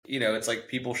it's like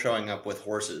people showing up with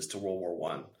horses to World War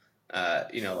One.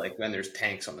 Like when there's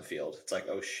tanks on the field, it's like,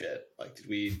 oh shit, like did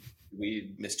we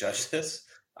misjudge this?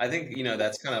 I think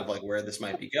that's kind of like where this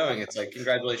might be going. It's like,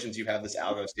 congratulations, you have this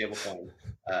algo stablecoin.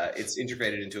 It's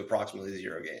integrated into approximately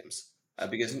 0 games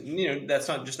because that's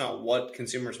not what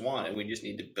consumers want, and we just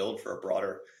need to build for a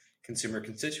broader consumer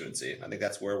constituency. I think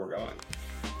that's where we're going.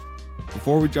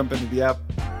 Before we jump into the app,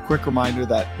 quick reminder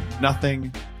that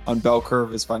nothing on Bell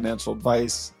Curve is financial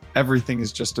advice. Everything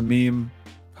is just a meme.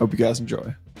 Hope you guys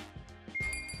enjoy.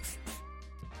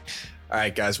 All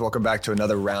right, guys, welcome back to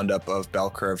another roundup of Bell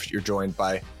Curve. You're joined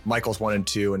by Michaels 1 and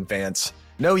 2 and Vance.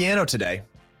 No Yano today.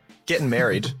 Getting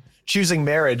married. Choosing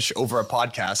marriage over a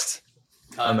podcast.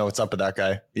 I don't know what's up with that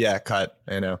guy. Yeah, cut.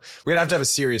 I know. We're going to have a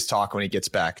serious talk when he gets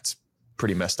back. It's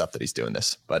pretty messed up that he's doing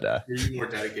this. But who are you more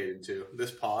dedicated to,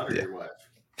 this pod or your wife?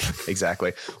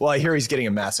 Exactly. Well, I hear he's getting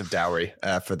a massive dowry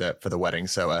for the wedding,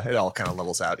 so it all kind of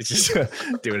levels out. He's just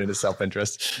doing it in his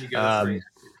self-interest.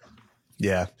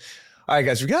 Yeah. All right,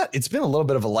 guys, it's been a little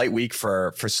bit of a light week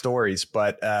for stories,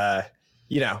 but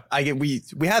we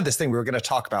had this thing we were going to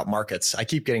talk about markets. I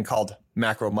keep getting called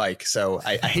Macro Mike, so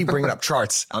I hate bringing up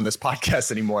charts on this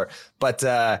podcast anymore. But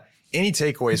any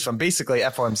takeaways from basically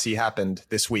FOMC happened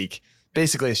this week?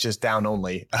 Basically, it's just down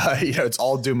only. It's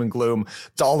all doom and gloom.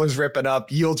 Dollars ripping up,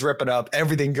 yields ripping up,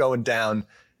 everything going down.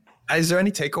 Is there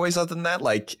any takeaways other than that?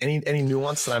 Like any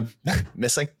nuance that I'm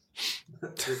missing?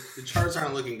 The charts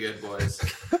aren't looking good, boys.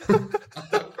 I'm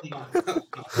not gonna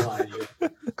lie to you.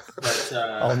 But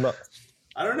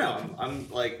I don't know.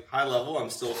 I'm like high level. I'm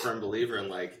still a firm believer in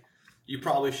like you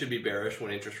probably should be bearish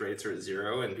when interest rates are at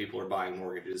 0 and people are buying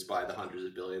mortgages by the hundreds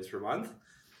of billions per month.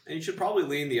 And you should probably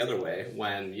lean the other way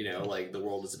when, like the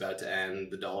world is about to end,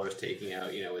 the dollar is taking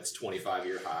out, its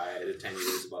 25-year high, the 10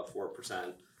 years above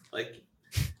 4%. Like,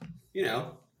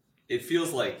 it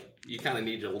feels like you kind of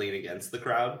need to lean against the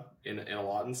crowd in a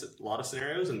lot of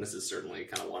scenarios, and this is certainly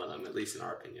kind of one of them, at least in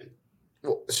our opinion.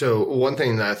 Well, so one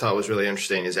thing that I thought was really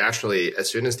interesting is actually as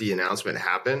soon as the announcement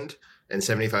happened and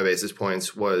 75 basis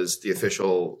points was the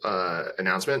official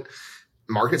announcement,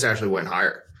 markets actually went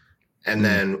higher. And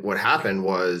then what happened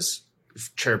was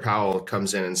Chair Powell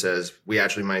comes in and says, we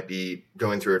actually might be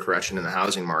going through a correction in the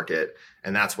housing market.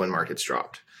 And that's when markets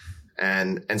dropped.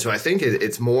 And so I think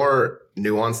it's more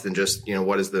nuanced than just,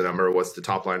 what is the number? What's the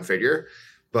top line figure?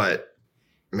 But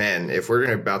man, if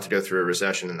we're about to go through a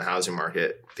recession in the housing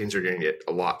market, things are going to get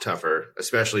a lot tougher,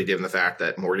 especially given the fact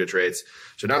that mortgage rates.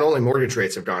 So not only mortgage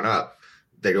rates have gone up,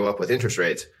 they go up with interest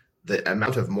rates. The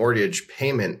amount of mortgage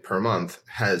payment per month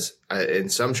has, in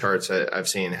some charts I've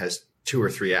seen, has 2 or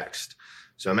 3x.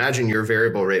 So imagine your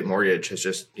variable rate mortgage has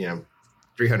just,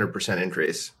 300%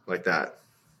 increase like that.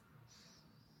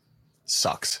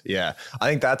 Sucks. Yeah. I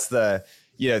think that's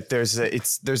there's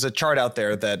a chart out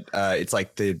there that it's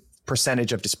like the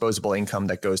percentage of disposable income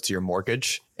that goes to your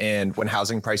mortgage. And when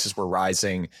housing prices were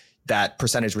rising, that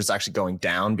percentage was actually going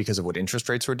down because of what interest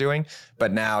rates were doing.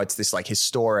 But now it's this like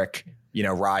historic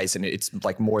rise, and it's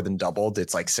like more than doubled.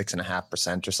 It's like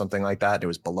 6.5% or something like that. It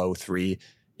was below 3,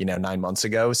 9 months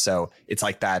ago. So it's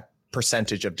like that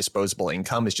percentage of disposable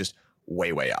income is just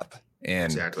way, way up.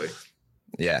 And exactly.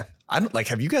 Yeah. I don't like,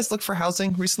 have you guys looked for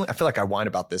housing recently? I feel like I whine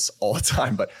about this all the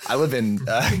time, but I live in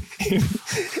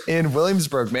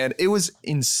Williamsburg, man. It was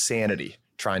insanity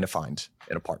trying to find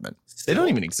an apartment. They don't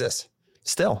even exist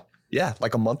still. Yeah.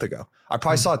 Like a month ago. I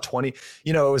probably saw 20,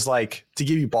 it was like, to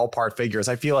give you ballpark figures,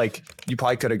 I feel like you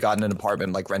probably could have gotten an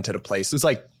apartment, like rented a place. It was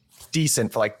like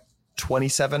decent for like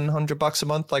 $2,700 a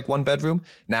month, like 1 bedroom.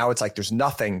 Now it's like, there's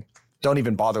nothing. Don't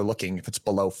even bother looking if it's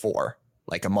below 4,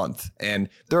 like a month. And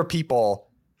there are people,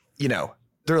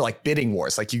 they're like bidding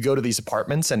wars. Like you go to these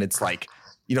apartments and it's like,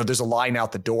 there's a line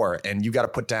out the door and you got to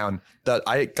put down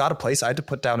I got a place. I had to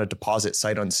put down a deposit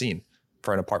sight unseen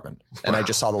for an apartment. And I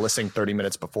just saw the listing 30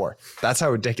 minutes before. That's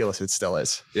how ridiculous it still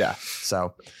is. Yeah.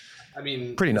 So, I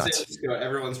mean, pretty nuts.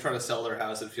 Everyone's trying to sell their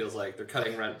house. It feels like they're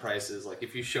cutting rent prices. Like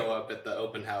if you show up at the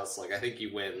open house, like I think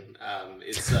you win.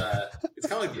 It's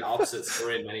kind of like the opposite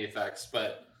story in many effects,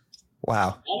 but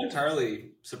wow, not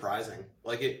entirely surprising.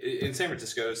 Like in San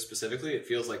Francisco specifically, it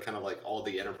feels like kind of like all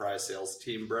the enterprise sales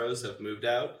team bros have moved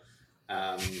out.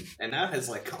 And that has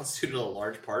like constituted a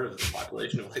large part of the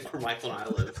population of like where Michael and I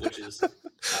live, which is,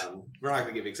 we're not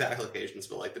going to give exact locations,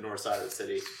 but like the north side of the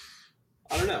city.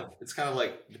 I don't know. It's kind of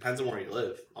like, depends on where you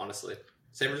live, honestly.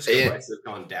 San Francisco prices have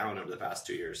gone down over the past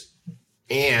 2 years.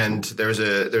 And there's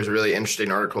a really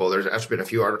interesting article. There's actually been a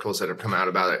few articles that have come out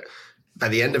about it. By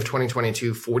the end of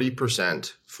 2022,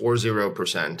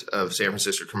 40% of San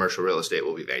Francisco commercial real estate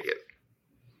will be vacant.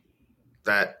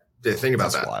 Think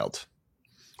about that. Wild.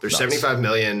 There's 75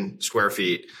 million square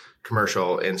feet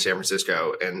commercial in San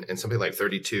Francisco, and something like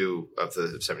 32 of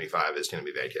the 75 is going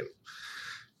to be vacant.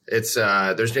 It's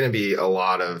there's going to be a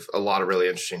lot of really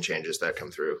interesting changes that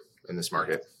come through in this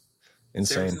market.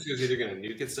 Insane. San Francisco is either going to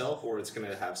nuke itself or it's going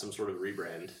to have some sort of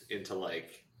rebrand into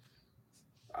like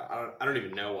I don't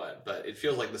even know what, but it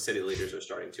feels like the city leaders are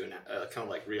starting to kind of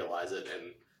like realize it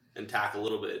and tack a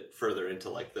little bit further into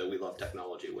like the we love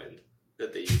technology wind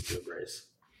that they used to embrace.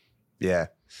 Yeah.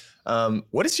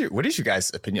 What is your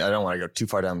guys' opinion? I don't want to go too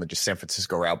far down the just San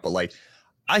Francisco route, but like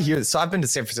I hear this. So I've been to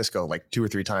San Francisco like 2 or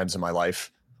 3 times in my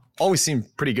life. Always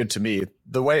seemed pretty good to me.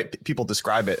 The way people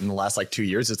describe it in the last like 2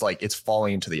 years, it's like it's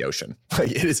falling into the ocean.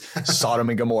 Like it is Sodom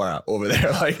and Gomorrah over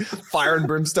there. Like fire and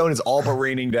brimstone is all but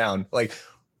raining down. Like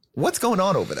what's going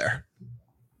on over there?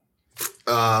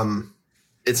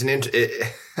 It's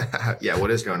yeah. What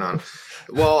is going on?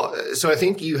 Well, so I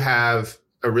think you have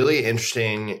a really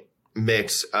interesting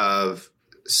mix of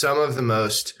some of the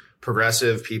most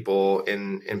progressive people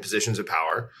in positions of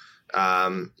power.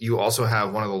 You also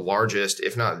have one of the largest,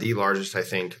 if not the largest, I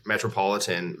think,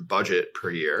 metropolitan budget per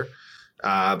year.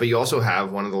 But you also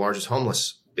have one of the largest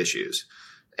homeless issues.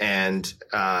 And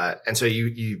so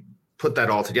you put that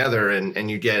all together and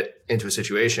you get into a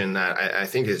situation that I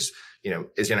think is going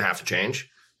to have to change.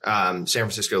 San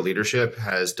Francisco leadership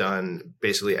has done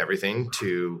basically everything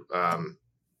to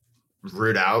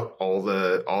root out all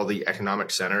the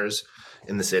economic centers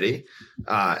in the city.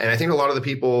 And I think a lot of the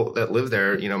people that live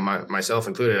there, myself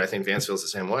included, I think Vance feels the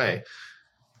same way.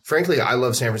 Frankly, I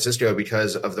love San Francisco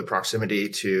because of the proximity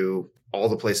to all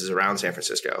the places around San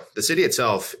Francisco. The city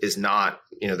itself is not,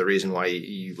 the reason why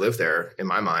you live there, in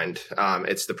my mind.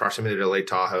 It's the proximity to Lake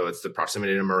Tahoe. It's the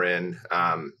proximity to Marin.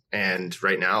 And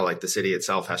right now, like the city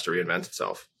itself has to reinvent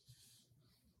itself.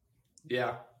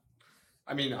 Yeah.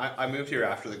 I mean, I moved here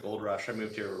after the gold rush. I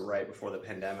moved here right before the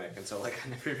pandemic. And so, like, I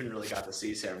never even really got to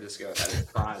see San Francisco at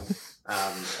its prime.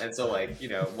 And so, like,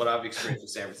 what I've experienced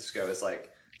with San Francisco is,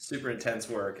 like, super intense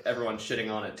work. Everyone's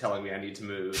shitting on it, telling me I need to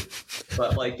move.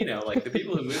 But, like, like, the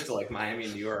people who moved to, like, Miami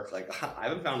and New York, like, I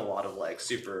haven't found a lot of, like,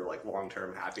 super, like,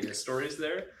 long-term happiness stories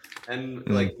there. And,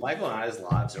 like, Michael and I's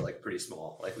lives are, like, pretty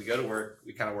small. Like, we go to work,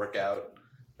 we kind of work out,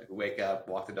 like, we wake up,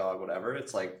 walk the dog, whatever.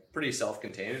 It's, like, pretty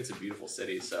self-contained. It's a beautiful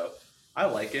city. So I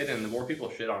like it, and the more people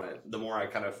shit on it, the more I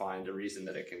kind of find a reason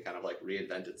that it can kind of like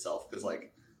reinvent itself. Because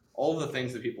like all of the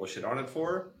things that people shit on it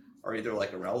for are either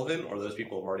like irrelevant or those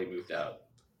people have already moved out.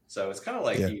 So it's kind of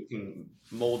like you can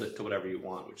mold it to whatever you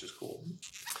want, which is cool.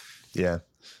 Yeah.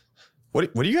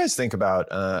 What do you guys think about?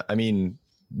 I mean,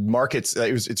 markets.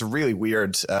 It's really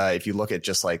weird if you look at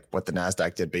just like what the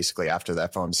Nasdaq did basically after the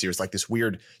FOMC. It was like this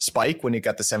weird spike when it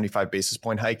got the 75 basis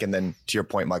point hike, and then to your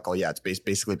point, Michael, it's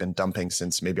basically been dumping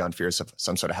since, maybe on fears of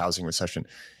some sort of housing recession.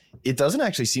 It doesn't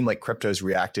actually seem like crypto's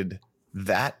reacted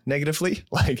that negatively.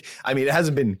 Like, I mean, it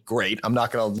hasn't been great. I'm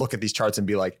not going to look at these charts and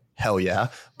be like, hell yeah,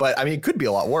 but I mean, it could be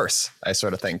a lot worse, I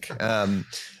sort of think.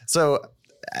 So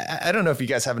I don't know if you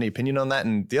guys have any opinion on that.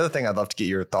 And the other thing I'd love to get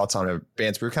your thoughts on,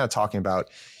 Vance, we were kind of talking about,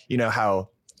 how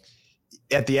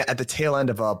at the tail end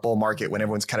of a bull market, when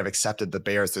everyone's kind of accepted the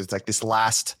bears, there's like this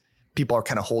last, people are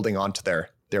kind of holding on to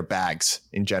their bags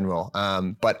in general.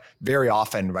 But very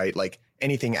often, right, like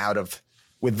anything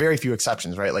with very few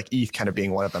exceptions, right, like ETH kind of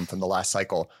being one of them from the last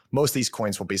cycle, most of these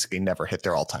coins will basically never hit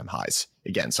their all-time highs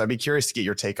again. So I'd be curious to get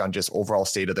your take on just overall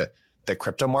state of the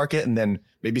crypto market, and then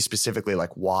maybe specifically like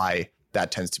why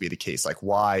that tends to be the case, like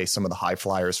why some of the high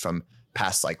flyers from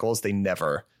past cycles, they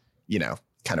never,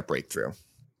 kind of break through.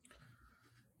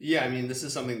 Yeah, I mean, this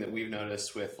is something that we've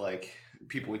noticed with like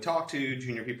people we talk to,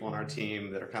 junior people on our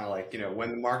team that are kind of like,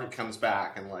 when the market comes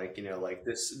back and like, like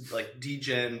this, like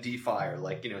degen, DeFi, or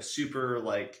like, super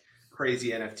like crazy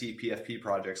NFT, PFP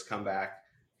projects come back,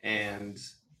 and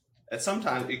at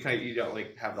sometimes you don't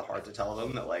like have the heart to tell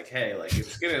them that like, hey, like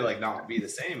it's going to like not be the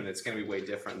same and it's going to be way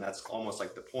different. And that's almost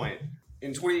like the point.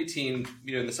 In 2018,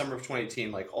 in the summer of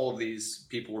 2018, like all of these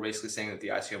people were basically saying that the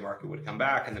ICO market would come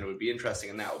back and then it would be interesting,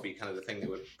 and that would be kind of the thing that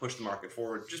would push the market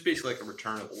forward, just basically like a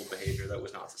return of old behavior that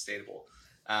was not sustainable.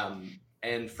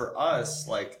 And for us,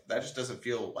 like that just doesn't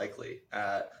feel likely.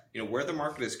 Where the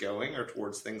market is going are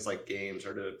towards things like games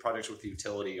or to projects with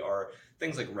utility or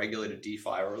things like regulated DeFi,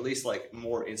 or at least like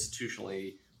more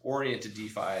institutionally oriented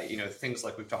DeFi, things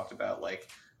like we've talked about, like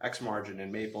X Margin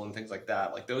and Maple and things like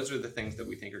that. Like those are the things that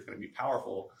we think are going to be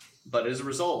powerful. But as a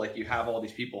result, like you have all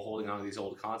these people holding on to these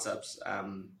old concepts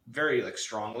very like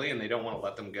strongly, and they don't want to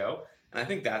let them go. And I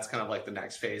think that's kind of like the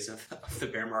next phase of the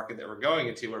bear market that we're going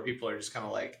into, where people are just kind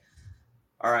of like,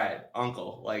 all right,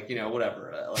 uncle, like,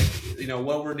 whatever,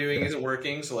 what we're doing isn't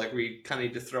working. So like, we kind of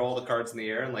need to throw all the cards in the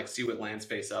air and like see what lands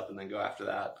face up and then go after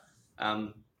that.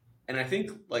 And I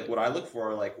think like what I look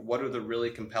for, like, what are the really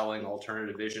compelling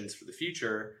alternative visions for the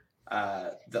future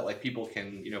that like people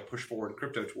can, push forward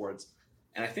crypto towards.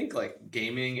 And I think like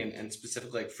gaming and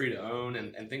specifically like free to own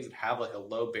and things that have like a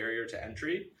low barrier to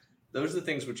entry, those are the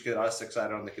things which get us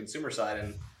excited on the consumer side.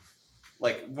 And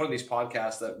like one of these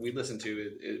podcasts that we listen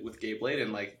to with Gabe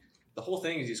Layden, like the whole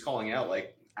thing is he's calling out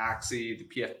like Axie, the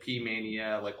PFP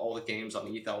mania, like all the games on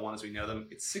the ETH1 as we know them.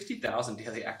 It's 60,000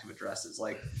 daily active addresses.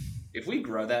 Like if we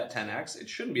grow that 10x, it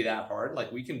shouldn't be that hard.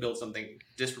 Like we can build something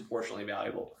disproportionately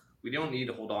valuable. We don't need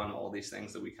to hold on to all these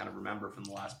things that we kind of remember from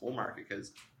the last bull market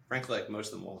because frankly, like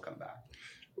most of them won't come back.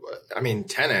 I mean,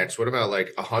 10x, what about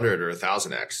like 100 or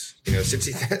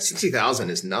 1,000x? 60,000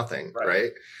 is nothing,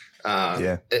 right?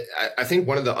 I think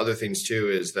one of the other things too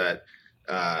is that,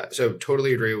 so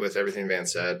totally agree with everything Van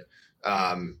said.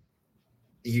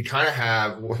 You kind of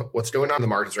have what's going on in the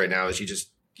markets right now is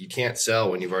you can't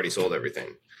sell when you've already sold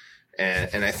everything.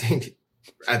 And I think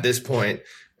at this point,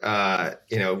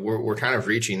 we're kind of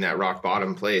reaching that rock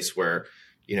bottom place where,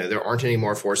 there aren't any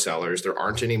more forced sellers. There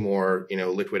aren't any more,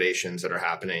 liquidations that are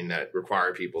happening that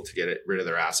require people to get rid of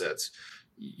their assets.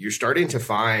 You're starting to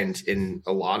find in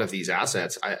a lot of these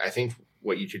assets, I think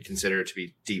what you could consider to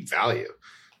be deep value.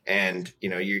 And,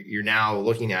 you're now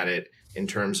looking at it in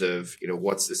terms of,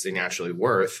 what's this thing actually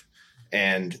worth?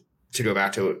 And to go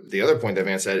back to the other point that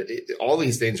Van said, all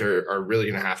these things are really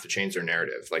going to have to change their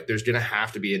narrative. Like there's going to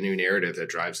have to be a new narrative that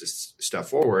drives this stuff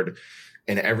forward.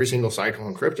 And every single cycle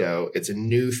in crypto, it's a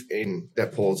new thing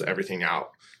that pulls everything out.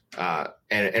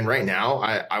 And right now,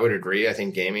 I would agree. I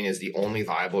think gaming is the only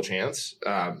viable chance,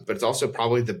 but it's also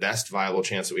probably the best viable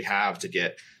chance that we have to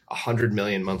get 100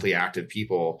 million monthly active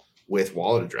people with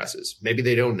wallet addresses. Maybe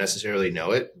they don't necessarily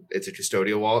know it. It's a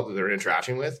custodial wallet that they're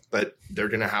interacting with, but they're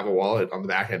going to have a wallet on the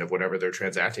back end of whatever they're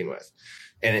transacting with.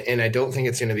 And I don't think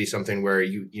it's going to be something where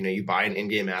you buy an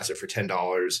in-game asset for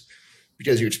 $10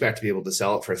 because you expect to be able to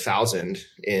sell it for 1,000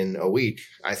 in a week.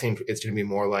 I think it's going to be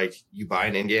more like you buy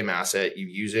an in-game asset, you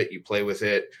use it, you play with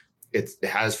it. It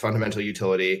has fundamental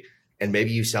utility, and maybe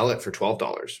you sell it for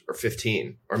 $12 or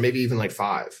 15, or maybe even like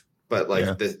 5. But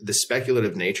like the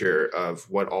speculative nature of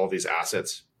what all these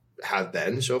assets have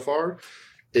been so far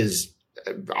is,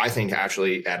 I think,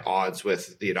 actually at odds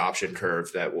with the adoption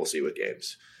curve that we'll see with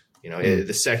games.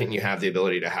 The second you have the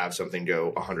ability to have something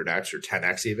go 100x or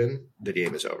 10x even, the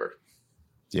game is over.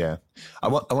 Yeah. I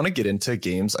want to get into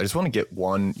games. I just want to get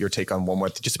your take on one more,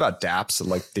 just about dApps and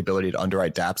like the ability to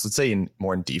underwrite dApps, let's say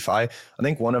more in DeFi. I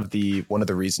think one of the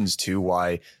reasons too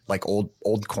why like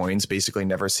old coins basically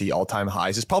never see all-time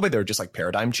highs is probably they're just like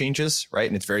paradigm changes, right?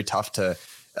 And it's very tough to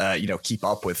keep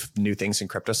up with new things in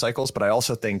crypto cycles. But I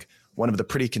also think one of the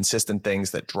pretty consistent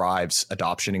things that drives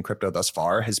adoption in crypto thus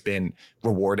far has been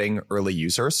rewarding early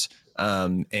users.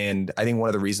 And I think one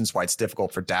of the reasons why it's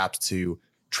difficult for dApps to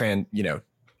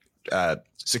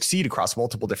succeed across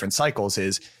multiple different cycles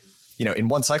is, in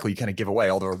one cycle, you kind of give away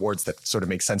all the rewards that sort of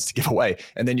make sense to give away.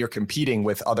 And then you're competing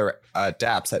with other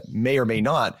dApps that may or may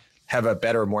not have a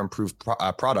better, more improved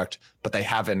product, but they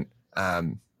haven't,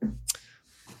 I'm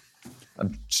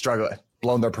struggling,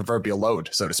 blown their proverbial load,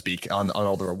 so to speak, on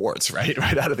all the rewards, right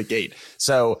out of the gate.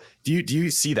 So do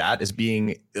you see that as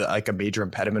being like a major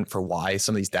impediment for why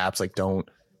some of these dApps like don't,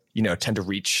 tend to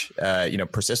reach,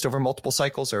 persist over multiple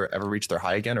cycles or ever reach their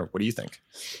high again? Or what do you think?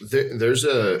 There's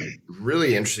a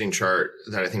really interesting chart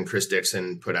that I think Chris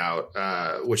Dixon put out,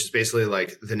 which is basically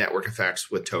like the network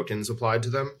effects with tokens applied to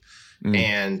them.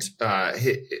 And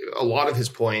a lot of his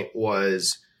point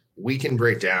was we can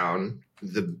break down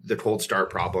the cold start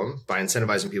problem by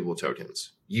incentivizing people with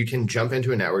tokens. You can jump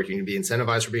into a network, you can be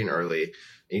incentivized for being early,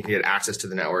 and you can get access to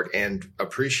the network and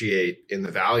appreciate in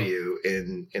the value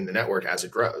in the network as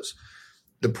it grows.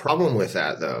 The problem with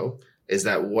that, though, is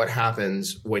that what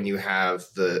happens when you have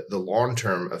the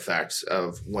long-term effects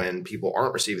of when people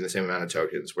aren't receiving the same amount of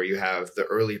tokens, where you have the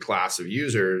early class of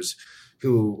users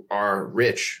who are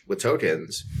rich with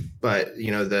tokens, but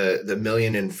the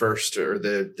million in first or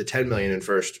the 10 million in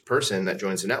first person that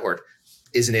joins the network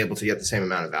isn't able to get the same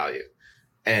amount of value.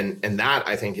 And that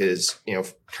I think is,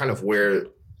 kind of where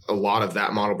a lot of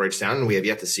that model breaks down. And we have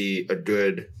yet to see a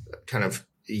good kind of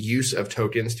use of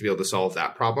tokens to be able to solve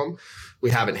that problem.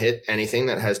 We haven't hit anything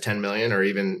that has 10 million or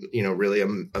even, really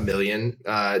a million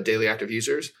daily active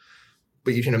users.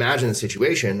 But you can imagine a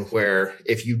situation where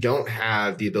if you don't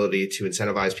have the ability to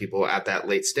incentivize people at that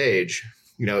late stage,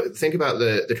 think about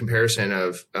the comparison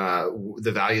of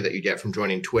the value that you get from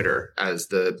joining Twitter as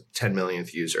the 10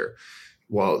 millionth user.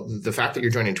 Well, the fact that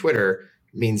you're joining Twitter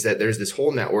means that there's this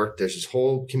whole network, there's this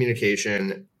whole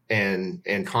communication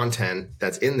and content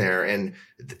that's in there, and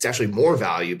it's actually more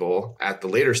valuable at the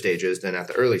later stages than at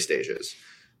the early stages.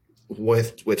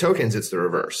 With tokens, it's the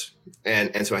reverse.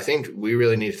 And so I think we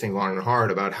really need to think long and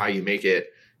hard about how you make it,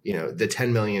 the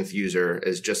 10 millionth user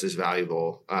is just as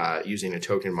valuable using a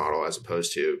token model as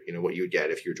opposed to, what you would get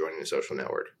if you're joining a social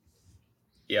network.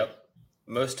 Yep.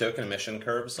 Most token emission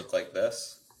curves look like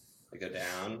this. They go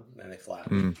down and they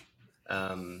flatten.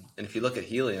 And if you look at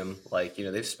Helium,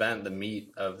 they've spent the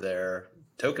meat of their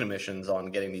token emissions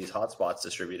on getting these hotspots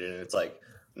distributed. And it's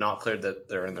not clear that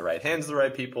they're in the right hands of the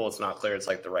right people. It's not clear it's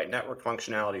the right network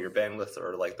functionality or bandwidth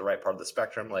or the right part of the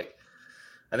spectrum.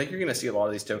 I think you're going to see a lot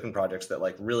of these token projects that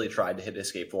really tried to hit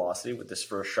escape velocity with this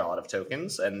first shot of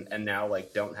tokens and now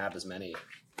don't have as many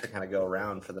to kind of go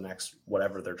around for the next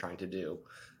whatever they're trying to do.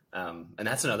 And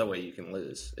that's another way you can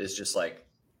lose is just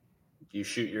you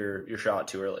shoot your shot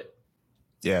too early.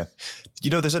 Yeah.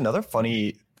 There's another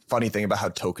funny thing about how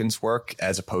tokens work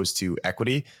as opposed to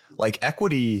equity.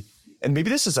 Equity, and maybe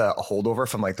this is a holdover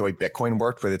from the way Bitcoin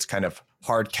worked, where it's kind of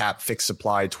hard cap, fixed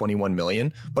supply, 21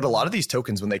 million. But a lot of these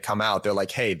tokens, when they come out, they're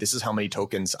hey, this is how many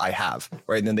tokens I have,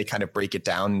 right? And then they kind of break it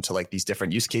down into these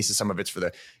different use cases. Some of it's for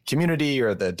the community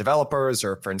or the developers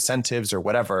or for incentives or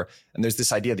whatever. And there's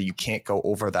this idea that you can't go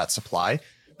over that supply,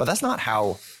 but that's not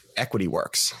how equity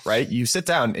works, right? You sit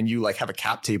down and you have a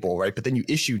cap table, right? But then you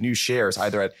issue new shares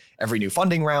either at every new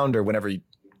funding round or whenever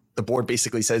the board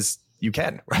basically says you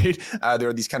can, right? There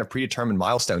are these kind of predetermined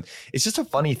milestones. It's just a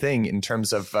funny thing in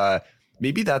terms of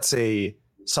maybe that's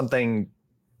something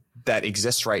that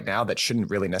exists right now that shouldn't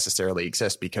really necessarily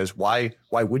exist, because why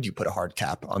would you put a hard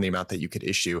cap on the amount that you could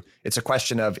issue? It's a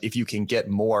question of if you can get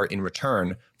more in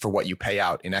return for what you pay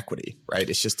out in equity, right?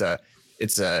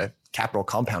 It's a capital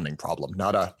compounding problem,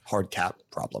 not a hard cap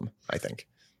problem, I think.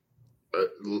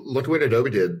 Look at what Adobe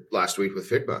did last week with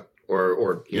Figma,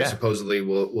 or supposedly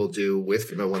will do with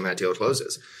Figma when that deal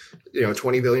closes.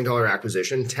 $20 billion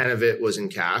acquisition, 10 of it was in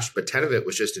cash, but 10 of it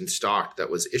was just in stock that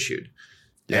was issued.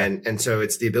 Yeah. And so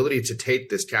it's the ability to take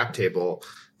this cap table,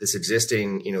 this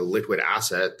existing, liquid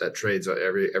asset that trades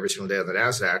every single day on the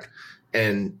NASDAQ,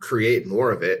 and create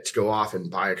more of it to go off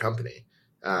and buy a company.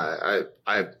 I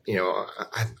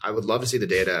would love to see the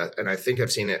data, and I think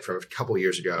I've seen it from a couple of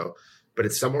years ago, but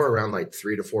it's somewhere around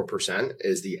 3 to 4%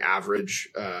 is the average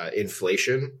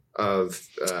inflation of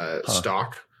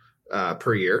stock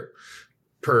per year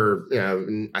per,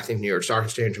 I think New York Stock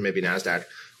Exchange or maybe NASDAQ,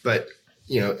 but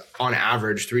on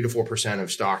average, 3 to 4%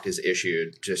 of stock is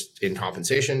issued just in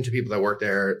compensation to people that work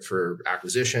there for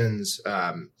acquisitions,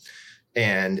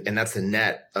 and that's the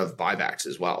net of buybacks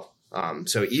as well.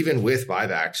 So even with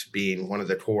buybacks being one of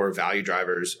the core value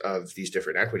drivers of these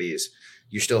different equities,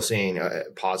 you're still seeing a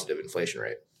positive inflation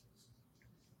rate.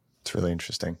 It's really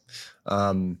interesting.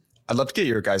 I'd love to get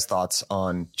your guys' thoughts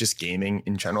on just gaming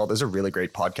in general. There's a really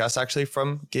great podcast actually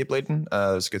from Gabe Layton. It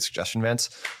was a good suggestion, Vance.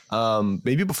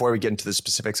 Maybe before we get into the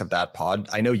specifics of that pod,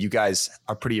 I know you guys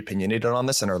are pretty opinionated on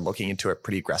this and are looking into it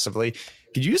pretty aggressively.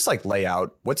 Could you just lay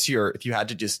out what's your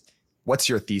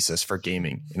thesis for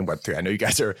gaming in Web3? I know you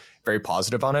guys are very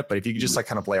positive on it, but if you could just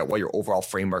kind of lay out what your overall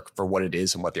framework for what it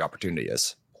is and what the opportunity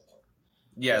is.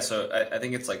 Yeah, so I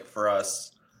think it's for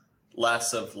us,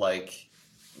 less of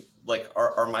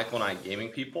are Michael and I gaming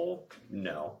people?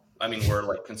 No. I mean,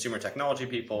 we're consumer technology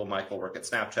people. Michael work at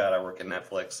Snapchat. I work at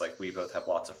Netflix. We both have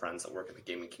lots of friends that work in the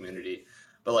gaming community,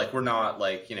 but we're not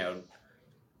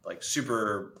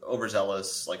super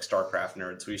overzealous StarCraft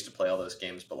nerds. We used to play all those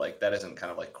games, but that isn't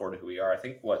kind of core to who we are. I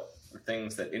think what the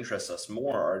things that interest us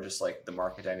more are just the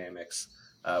market dynamics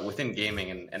within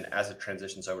gaming and as it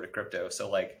transitions over to crypto.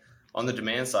 So on the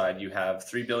demand side, you have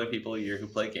 3 billion people a year who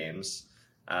play games.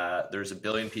 There's 1.5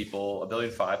 billion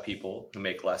people who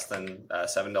make less than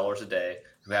 $7 a day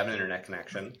who have an internet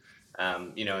connection.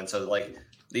 And so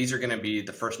these are going to be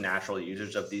the first natural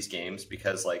users of these games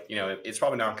because it's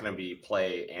probably not going to be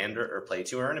play and or play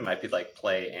to earn. It might be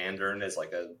play and earn as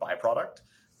a byproduct.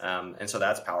 And so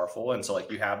that's powerful. And so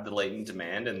you have the latent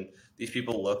demand, and these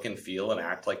people look and feel and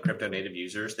act like crypto native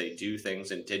users. They do things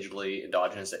in digitally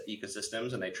endogenous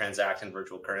ecosystems, and they transact in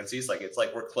virtual currencies. It's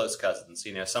we're close cousins,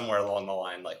 somewhere along the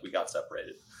line, we got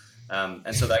separated.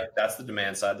 And so that's the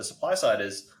demand side. The supply side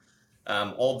is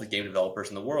all of the game developers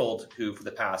in the world who for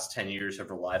the past 10 years have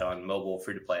relied on mobile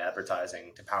free-to-play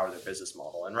advertising to power their business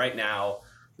model. And right now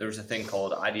there's a thing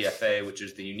called IDFA, which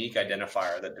is the unique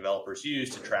identifier that developers use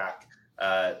to track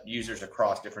users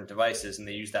across different devices, and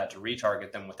they use that to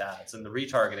retarget them with ads. And the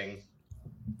retargeting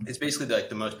is basically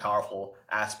the most powerful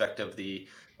aspect of the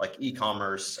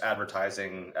e-commerce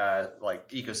advertising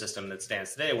ecosystem that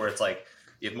stands today, where it's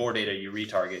you have more data, you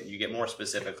retarget, you get more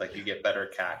specific, like you get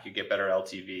better CAC, you get better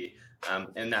LTV.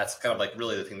 And that's kind of like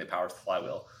really the thing that powers the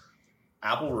flywheel.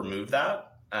 Apple removed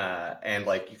that. And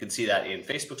like you can see that in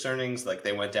Facebook's earnings, like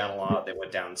they went down a lot. They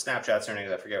went down in Snapchat's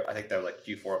earnings. I think they're like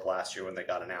Q4 of last year when they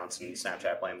got announced and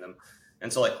Snapchat blamed them.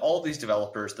 And so like all of these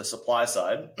developers, the supply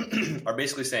side are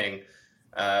basically saying,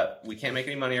 we can't make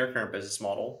any money in our current business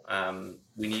model.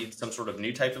 We need some sort of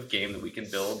new type of game that we can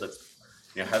build that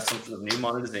has some sort of new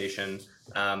monetization,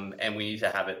 and we need to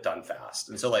have it done fast.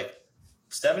 And so like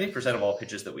 70% of all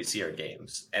pitches that we see are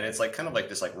games, and it's like kind of like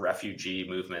this like refugee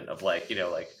movement of like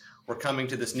like we're coming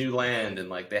to this new land, and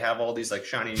like they have all these like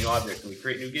shiny new objects, and we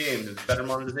create new games and better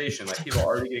monetization. Like people are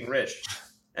already getting rich,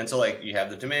 and so like you have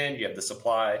the demand, you have the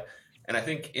supply. And I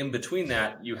think in between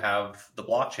that, you have the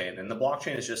blockchain. And the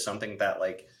blockchain is just something that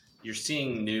like you're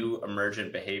seeing new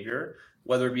emergent behavior,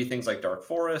 whether it be things like Dark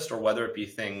Forest or whether it be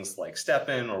things like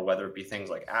Steppen or whether it be things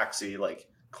like Axie, like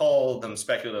call them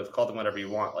speculative, call them whatever you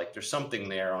want. Like there's something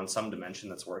there on some dimension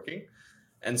that's working.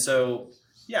 And so,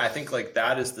 yeah, I think like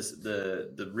that is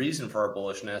the reason for our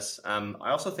bullishness.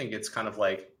 I also think it's kind of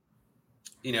like,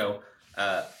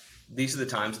 these are the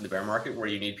times in the bear market where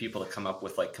you need people to come up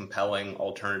with like compelling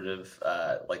alternative,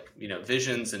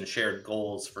 visions and shared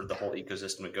goals for the whole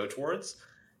ecosystem to go towards.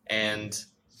 And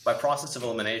by process of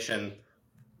elimination,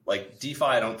 like DeFi,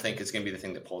 I don't think is going to be the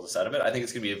thing that pulls us out of it. I think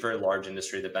it's going to be a very large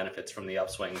industry that benefits from the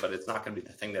upswing, but it's not going to be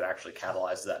the thing that actually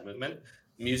catalyzes that movement.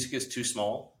 Music is too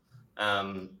small.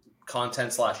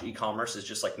 Content / e-commerce is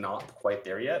just like not quite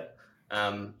there yet.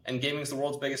 And gaming is the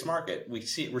world's biggest market.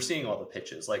 We're seeing all the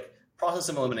pitches. Like, process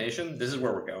of elimination, this is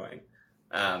where we're going.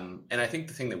 And I think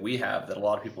the thing that we have that a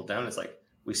lot of people don't is like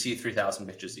we see 3,000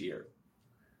 pitches a year.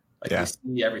 Like we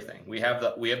see everything. We have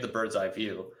the bird's eye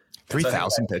view.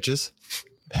 3,000 pitches?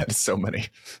 That is so many.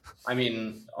 I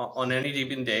mean, on any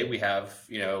given day, we have,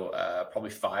 probably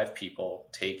 5 people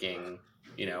taking,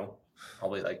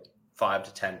 probably like 5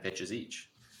 to 10 pitches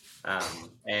each.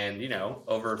 And,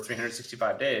 over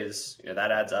 365 days,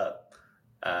 that adds up.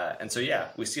 And so, yeah,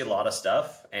 we see a lot of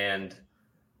stuff, and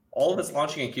all of it's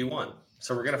launching in Q1.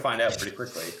 So we're going to find out pretty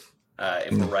quickly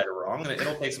if we're right or wrong. And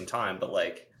it'll take some time, but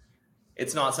like,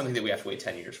 it's not something that we have to wait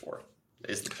 10 years for,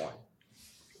 is the point.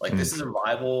 Like, this is a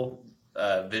viable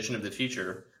vision of the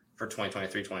future for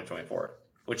 2023, 2024,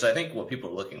 which I think what people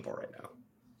are looking for right now.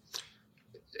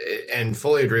 And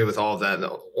fully agree with all of that.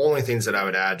 The only things that I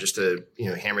would add, just to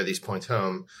hammer these points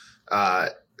home,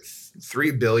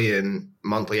 3 billion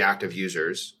monthly active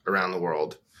users around the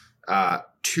world,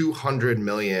 200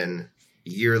 million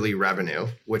yearly revenue,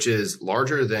 which is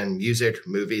larger than music,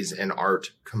 movies, and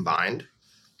art combined.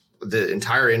 The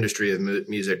entire industry of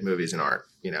music, movies, and art.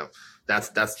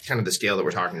 That's kind of the scale that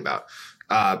we're talking about.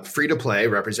 Free to play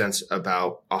represents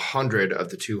about 100 of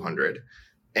the 200.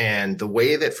 And the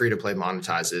way that free to play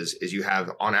monetizes is you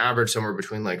have on average somewhere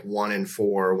between like 1 and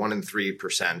 4, 1 and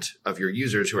 3% of your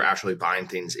users who are actually buying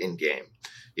things in game,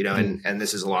 and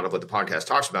this is a lot of what the podcast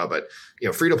talks about. But,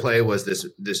 free to play was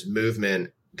this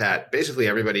movement that basically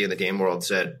everybody in the game world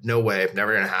said, no way,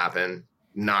 never going to happen,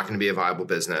 not going to be a viable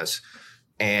business,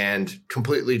 and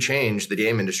completely changed the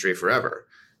game industry forever.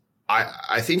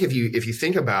 I think if you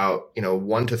think about,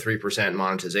 1 to 3%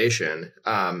 monetization,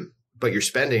 but you're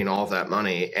spending all of that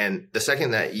money. And the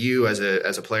second that you as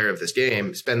a player of this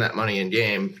game spend that money in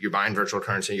game, you're buying virtual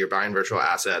currency, you're buying virtual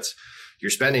assets,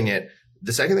 you're spending it.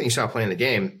 The second that you stop playing the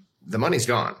game, the money's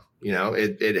gone.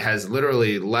 It has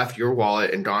literally left your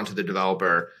wallet and gone to the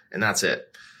developer, and that's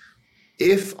it.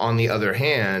 If, on the other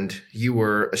hand, you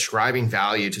were ascribing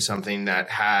value to something that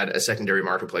had a secondary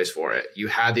marketplace for it, you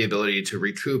had the ability to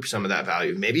recoup some of that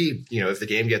value. Maybe, if the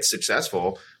game gets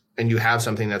successful, and you have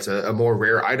something that's a more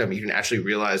rare item, you can actually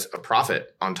realize a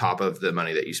profit on top of the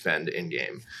money that you spend in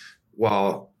game.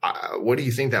 Well, what do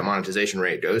you think that monetization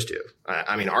rate goes to?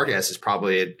 I mean, our guess is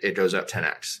probably it goes up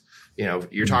 10x.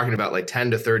 You're talking about like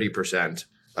 10 to 30%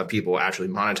 of people actually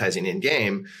monetizing in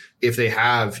game if they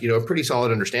have, a pretty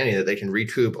solid understanding that they can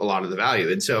recoup a lot of the value.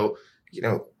 And so,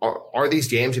 are these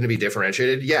games going to be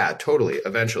differentiated? Yeah, totally,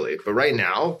 eventually. But right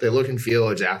now, they look and feel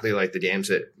exactly like the games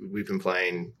that we've been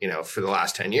playing, for the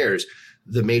last 10 years.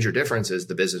 The major difference is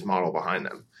the business model behind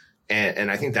them. And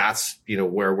I think that's,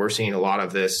 where we're seeing a lot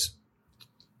of this,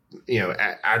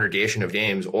 aggregation of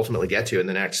games ultimately get to in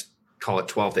the next, call it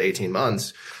 12 to 18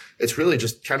 months. It's really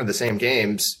just kind of the same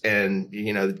games. And,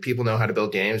 people know how to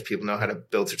build games. People know how to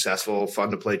build successful,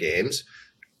 fun to play games.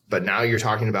 But now you're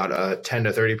talking about a 10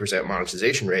 to 30%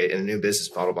 monetization rate and a new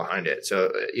business model behind it.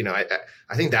 So,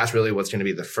 I think that's really what's going to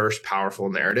be the first powerful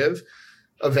narrative.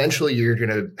 eventually you're going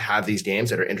to have these games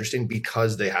that are interesting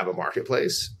because they have a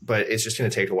marketplace, but it's just going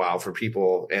to take a while for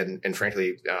people and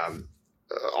frankly,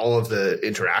 all of the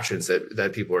interactions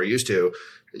that people are used to,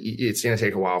 it's going to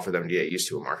take a while for them to get used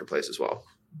to a marketplace as well.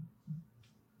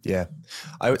 Yeah.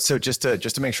 So just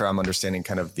to make sure I'm understanding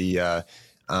kind of the,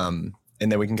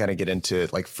 and then we can kind of get into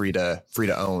like free to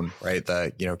own, right?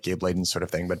 The, Gabe Leydon sort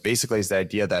of thing. But basically is the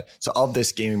idea that, so of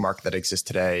this gaming market that exists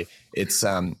today, it's,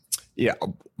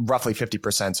 roughly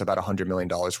 50%. So about $100 million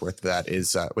worth of that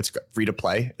is, what's free to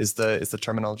play is the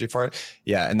terminology for it.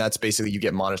 Yeah. And that's basically you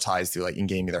get monetized through like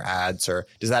in-game either ads, or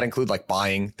does that include like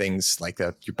buying things like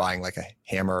you're buying like a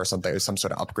hammer or something, or some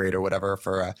sort of upgrade or whatever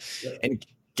for, and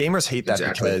gamers hate that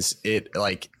because it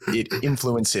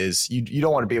influences you. You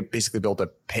don't want to basically be able to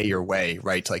pay your way,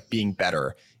 right, to like being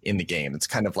better in the game. It's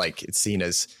kind of like it's seen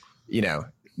as,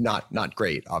 not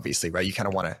great, obviously, right? You kind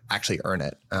of want to actually earn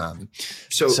it.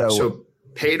 So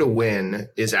pay to win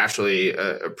is actually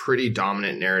a pretty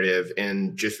dominant narrative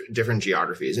in just different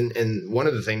geographies. And one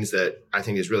of the things that I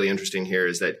think is really interesting here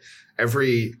is that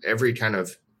every kind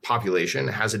of population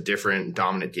has a different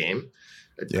dominant game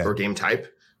or game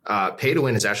type. Pay to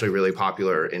win is actually really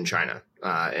popular in China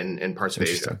and parts of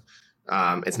Asia.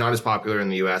 It's not as popular in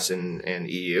the US and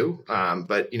EU,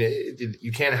 but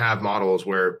you can have models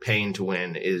where paying to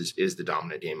win is the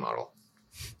dominant game model.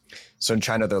 So in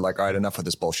China, they're like, all right, enough of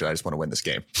this bullshit. I just want to win this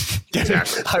game.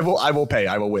 Exactly. I will pay.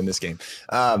 I will win this game.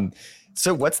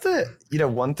 So what's the,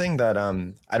 one thing that, I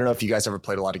don't know if you guys ever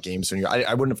played a lot of games when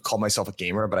I wouldn't have called myself a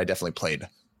gamer, but I definitely played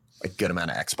a good amount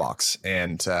of Xbox.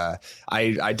 And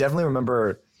I definitely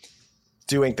remember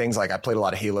doing things like I played a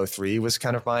lot of Halo 3 was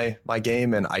kind of my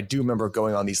game. And I do remember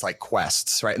going on these like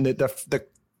quests, right? And the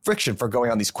friction for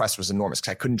going on these quests was enormous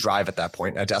because I couldn't drive at that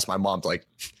point. I had to ask my mom to like,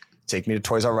 take me to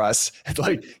Toys R Us and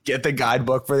like get the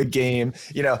guidebook for the game.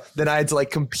 Then I had to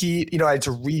like compete, I had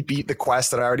to rebeat the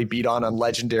quest that I already beat on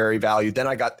legendary value. Then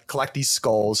I got to collect these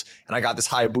skulls and I got this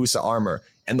Hayabusa armor.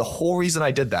 And the whole reason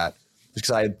I did that was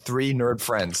because I had 3 nerd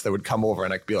friends that would come over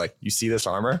and I could be like, you see this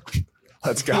armor?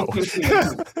 Let's go.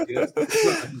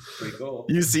 Cool.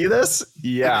 You see this?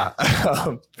 Yeah.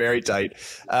 Very tight.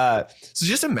 So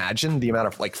just imagine the amount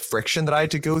of like friction that I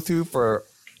had to go through for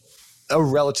a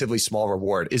relatively small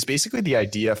reward. Is basically the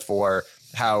idea for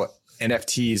how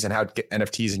NFTs and how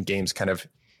NFTs and games kind of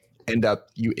end up,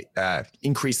 you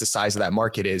increase the size of that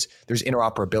market is there's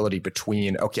interoperability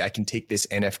between, okay, I can take this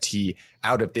NFT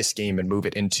out of this game and move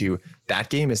it into that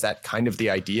game. Is that kind of the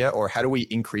idea? Or how do we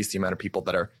increase the amount of people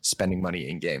that are spending money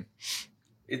in game?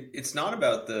 It's not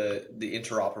about the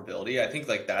interoperability. I think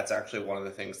like that's actually one of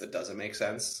the things that doesn't make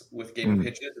sense with gaming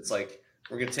pitches. It's like,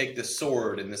 we're going to take this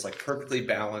sword and this like perfectly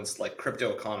balanced like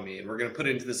crypto economy, and we're going to put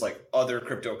it into this like other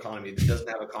crypto economy that doesn't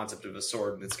have a concept of a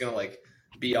sword, and it's going to like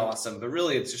be awesome, but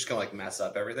really it's just going to like mess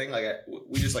up everything. Like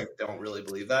we just like don't really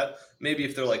believe that. Maybe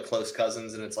if they're like close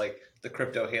cousins and it's like the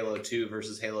crypto Halo 2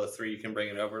 versus Halo 3, you can bring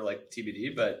it over like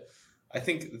TBD. But I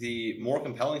think the more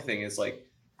compelling thing is like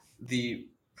the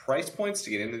price points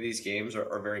to get into these games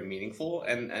are very meaningful,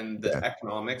 and the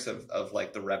economics of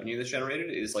like the revenue that's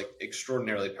generated is like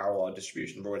extraordinarily powerful on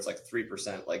distribution, where it's like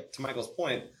 3%. Like to Michael's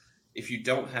point, if you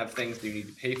don't have things that you need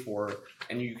to pay for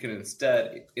and you can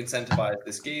instead incentivize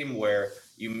this game where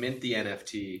you mint the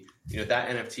NFT, that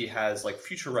NFT has like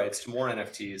future rights to more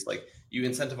NFTs, like you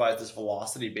incentivize this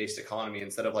velocity based economy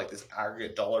instead of like this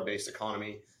aggregate dollar based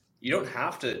economy. You don't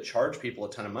have to charge people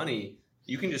a ton of money.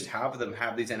 You can just have them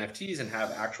have these NFTs and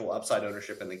have actual upside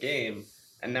ownership in the game.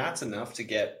 And that's enough to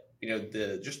get,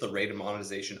 the rate of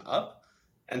monetization up.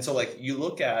 And so like you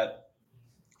look at,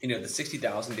 the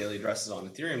 60,000 daily addresses on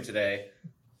Ethereum today,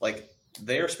 like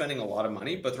they are spending a lot of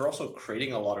money, but they're also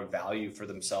creating a lot of value for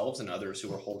themselves and others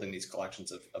who are holding these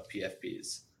collections of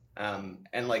PFPs.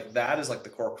 And like that is like the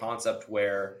core concept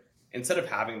where instead of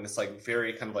having this like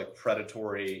very kind of like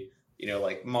predatory,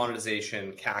 like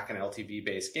monetization, CAC and LTV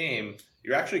based game,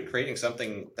 you're actually creating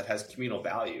something that has communal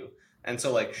value. And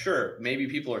so like, sure, maybe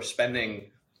people are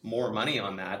spending more money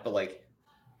on that, but like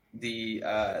the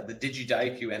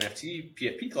DigiDaiku NFT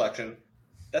PFP collection,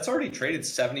 that's already traded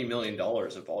 $70 million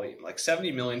of volume. Like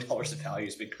 $70 million of value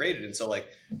has been created. And so like,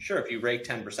 sure, if you rake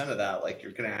 10% of that, like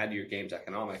you're going to add to your game's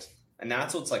economics. And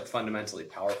that's what's like fundamentally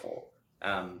powerful.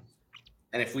 And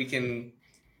if we can,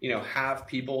 have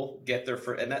people get their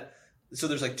first, and that, so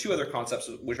there's like 2 other concepts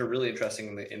which are really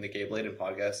interesting in the Gabe Leydon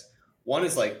podcast. One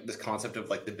is like this concept of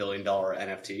like the $1 billion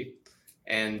NFT.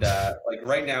 And like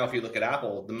right now, if you look at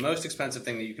Apple, the most expensive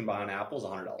thing that you can buy on Apple is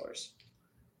 $100.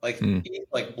 Like he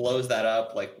like blows that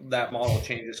up. Like that model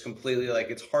changes completely. Like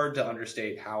it's hard to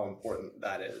understate how important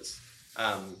that is.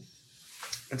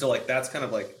 And so like that's kind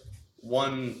of like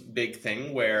one big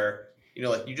thing where, you know,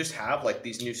 like you just have like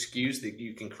these new SKUs that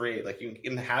you can create. Like you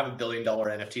can have $1 billion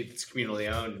NFT that's community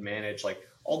owned and managed. Like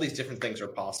all these different things are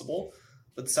possible.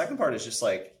 But the second part is just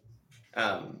like,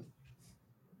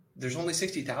 there's only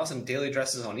 60,000 daily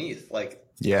addresses on ETH. Like,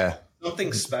 yeah,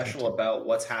 something special about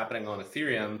what's happening on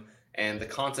Ethereum and the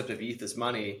concept of ETH as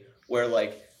money, where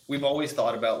like we've always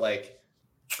thought about like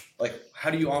how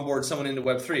do you onboard someone into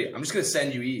Web3? I'm just going to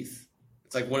send you ETH.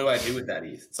 It's like, what do I do with that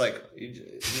ETH? It's like, you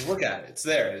just look at it. It's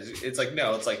there. It's like,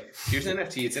 no, it's like, here's an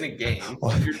NFT. It's in a game.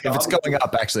 Well, if it's going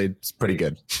up, actually, it's pretty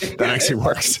good. That actually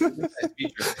works. But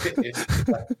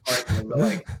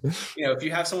like, you know, if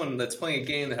you have someone that's playing a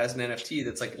game that has an NFT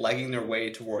that's like legging their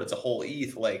way towards a whole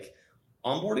ETH, like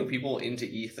onboarding people into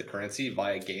ETH, the currency,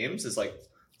 via games is like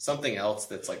something else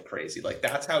that's like crazy. Like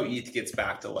that's how ETH gets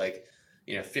back to like,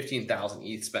 you know, 15,000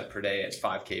 ETH spent per day at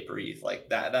 5K per ETH. Like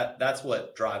that's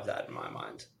what drives that in my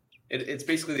mind. It's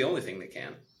basically the only thing that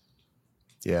can.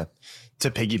 Yeah.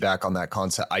 To piggyback on that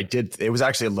concept, it was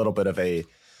actually a little bit of a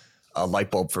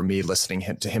light bulb for me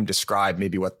listening to him describe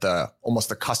maybe what almost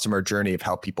the customer journey of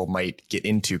how people might get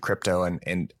into crypto and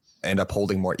end up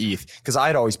holding more ETH. Because I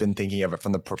had always been thinking of it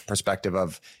from the perspective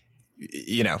of,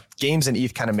 you know, games and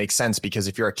ETH kind of make sense because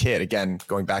if you're a kid, again,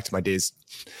 going back to my days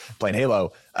playing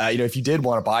Halo, you know, if you did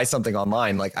want to buy something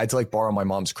online, like I'd like borrow my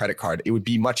mom's credit card, it would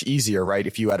be much easier, right?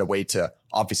 If you had a way to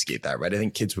obfuscate that, right? I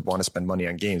think kids would want to spend money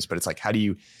on games, but it's like, how do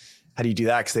you do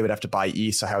that? Because they would have to buy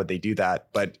ETH. So how would they do that?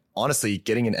 But honestly,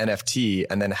 getting an NFT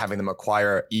and then having them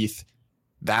acquire ETH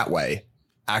that way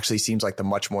actually seems like the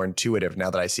much more intuitive,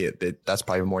 now that I see it, that's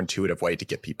probably a more intuitive way to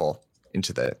get people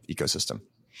into the ecosystem.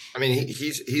 I mean,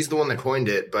 he's the one that coined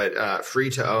it, but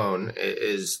free to own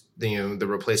is the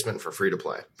replacement for free to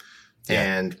play,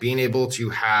 and being able to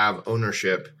have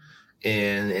ownership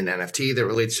in an NFT that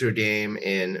relates to a game,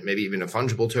 in maybe even a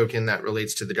fungible token that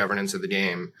relates to the governance of the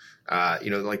game.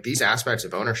 Like these aspects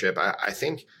of ownership, I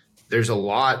think there's a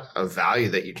lot of value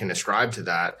that you can ascribe to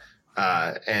that.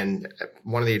 And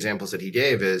one of the examples that he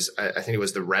gave is, I think it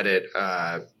was the Reddit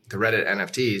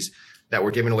NFTs that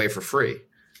were given away for free.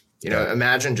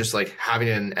 Imagine just like having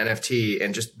an NFT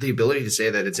and just the ability to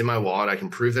say that it's in my wallet. I can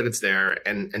prove that it's there,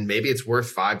 and maybe it's worth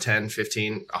 5, 10,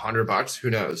 15, $100. Who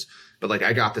knows? But like,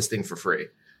 I got this thing for free.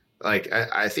 Like,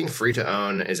 I think free to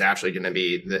own is actually going to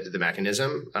be the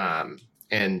mechanism.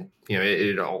 And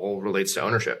it all relates to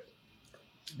ownership.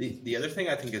 The other thing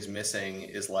I think is missing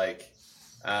is like,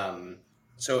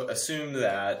 so assume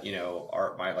that,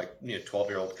 my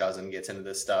 12-year-old cousin gets into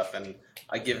this stuff and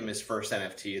I give him his first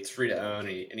NFT. It's free to own.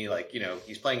 And he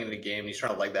he's playing into the game and he's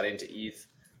trying to leg that into ETH.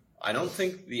 I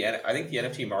think the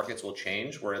NFT markets will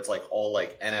change where it's like all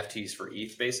like NFTs for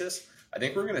ETH basis. I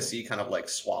think we're going to see kind of like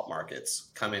swap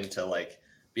markets come into like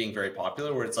being very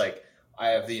popular, where it's like, I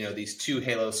have these 2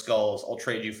 Halo skulls. I'll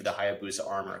trade you for the Hayabusa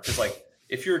armor. Cause like,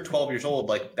 if you're 12 years old,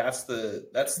 like that's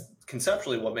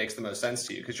conceptually what makes the most sense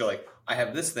to you. Cause you're like, I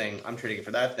have this thing, I'm trading it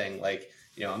for that thing. Like,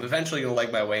 I'm eventually going to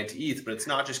leg my way into ETH, but it's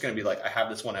not just going to be like, I have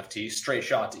this one FT straight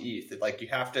shot to ETH. Like you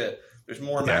have to, there's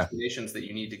more machinations that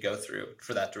you need to go through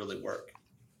for that to really work.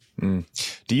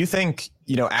 Do you think,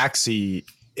 Axie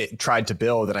tried to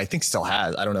build, and I think still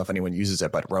has, I don't know if anyone uses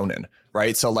it, but Ronin,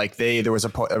 right? So like there was a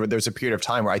period of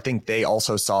time where I think they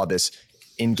also saw this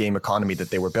in-game economy that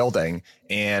they were building,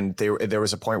 and there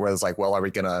was a point where it was like, well, are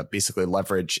we going to basically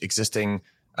leverage existing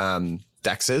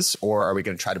dexes, or are we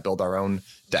going to try to build our own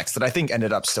dex that I think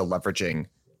ended up still leveraging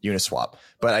Uniswap?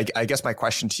 But I guess my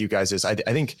question to you guys is, I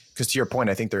think, because to your point,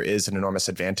 I think there is an enormous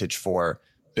advantage for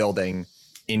building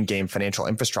in-game financial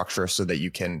infrastructure so that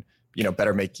you can,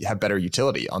 have better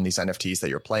utility on these NFTs that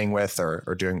you're playing with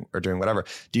or doing whatever.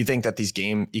 Do you think that these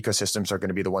game ecosystems are going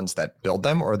to be the ones that build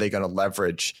them, or are they going to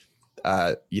leverage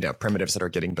primitives that are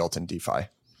getting built in DeFi?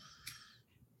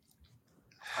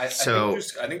 I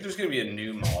think there's going to be a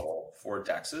new model for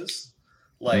dexes.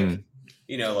 Like,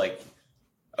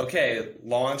 okay,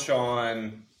 launch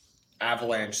on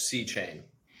Avalanche C chain.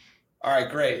 All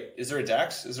right, great. Is there a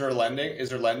dex? Is there lending? Is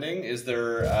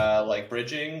there like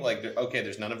bridging? Like, okay,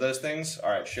 there's none of those things.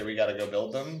 All right, shit, we got to go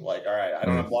build them. Like, all right, I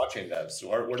don't have blockchain devs. So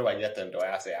where do I get them? Do I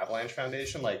ask the Avalanche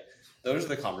Foundation? Like, those are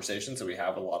the conversations that we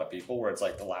have with a lot of people, where it's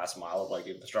like the last mile of like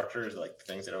infrastructure is like the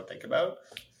things they don't think about.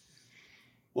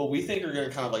 What we think are going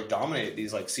to kind of like dominate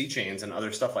these like C chains and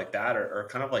other stuff like that are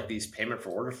kind of like these payment for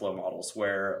order flow models,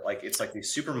 where like it's like these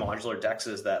super modular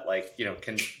dexes that like,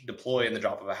 can deploy in the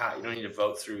drop of a hat. You don't need to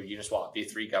vote through Uniswap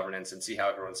V3 governance and see how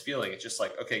everyone's feeling. It's just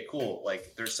like, okay, cool.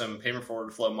 Like there's some payment for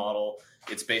order flow model.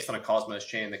 It's based on a Cosmos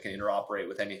chain that can interoperate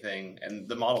with anything. And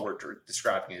the model we're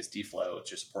describing is DFlow. It's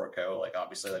just a Portco. Like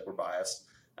obviously like we're biased.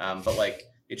 But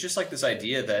like, it's just like this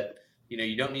idea that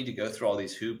you don't need to go through all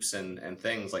these hoops and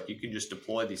things. Like, you can just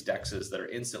deploy these DEXs that are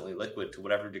instantly liquid to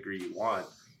whatever degree you want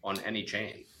on any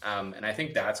chain. And I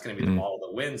think that's going to be the model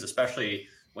that wins, especially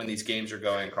when these games are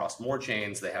going across more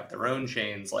chains. They have their own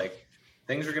chains. Like,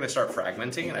 things are going to start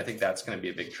fragmenting, and I think that's going to be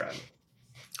a big trend.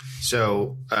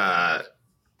 So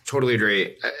totally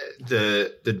agree.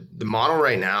 The model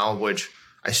right now, which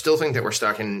I still think that we're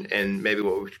stuck in maybe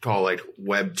what we could call like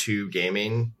Web 2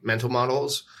 gaming mental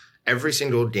models. Every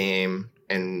single game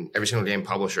and every single game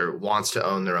publisher wants to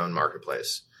own their own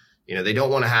marketplace. They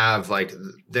don't want to have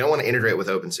they don't want to integrate with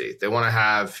OpenSea. They want to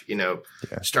have,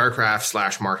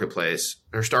 StarCraft/marketplace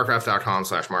or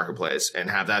StarCraft.com/marketplace and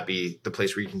have that be the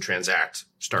place where you can transact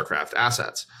StarCraft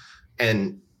assets.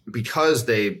 And because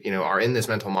they, are in this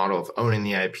mental model of owning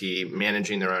the IP,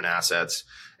 managing their own assets,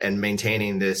 and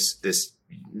maintaining this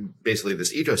basically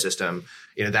this ecosystem,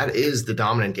 that is the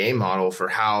dominant game model for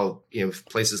how,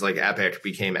 places like Epic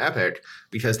became Epic,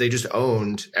 because they just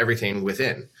owned everything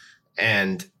within.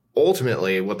 And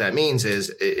ultimately what that means is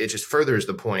it just furthers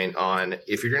the point on,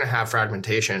 if you're going to have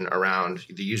fragmentation around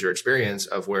the user experience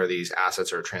of where these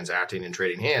assets are transacting and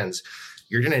trading hands,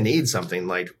 you're going to need something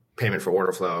like payment for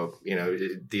order flow,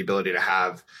 the ability to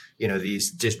have, these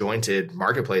disjointed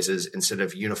marketplaces instead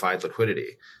of unified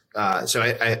liquidity. So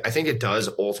I think it does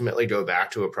ultimately go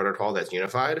back to a protocol that's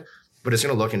unified, but it's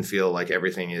going to look and feel like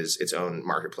everything is its own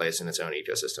marketplace and its own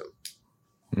ecosystem.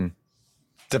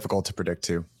 Difficult to predict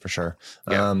too, for sure.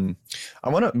 Yeah. I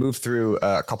want to move through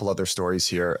a couple other stories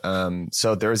here.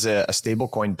 So there's a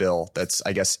stablecoin bill that's,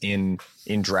 I guess, in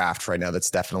draft right now that's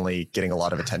definitely getting a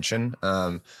lot of attention.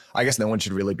 I guess no one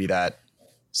should really be that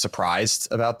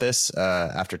surprised about this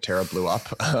after Terra blew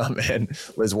up, and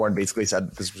Liz Warren basically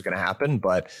said this was going to happen.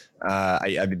 But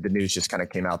I mean, the news just kind of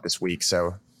came out this week.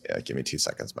 So give me 2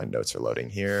 seconds. My notes are loading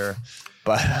here.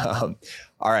 But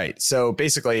all right. So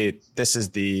basically, this is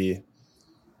the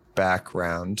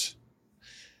background,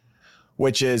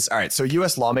 which is, all right, so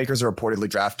U.S. lawmakers are reportedly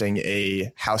drafting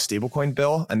a House stablecoin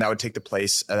bill, and that would take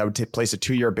place a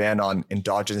 2-year ban on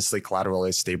endogenously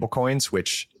collateralized stablecoins,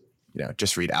 which,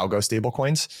 just read algo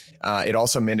stablecoins. It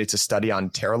also mandates a study on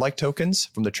Terra-like tokens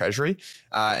from the Treasury,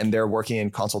 and they're working in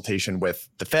consultation with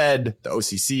the Fed, the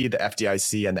OCC, the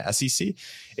FDIC, and the SEC.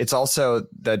 It's also,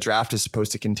 the draft is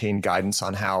supposed to contain guidance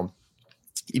on how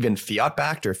even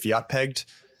fiat-backed or fiat-pegged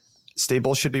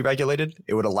stables should be regulated.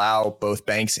 It would allow both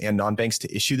banks and non-banks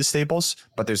to issue the stables,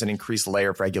 but there's an increased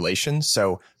layer of regulation.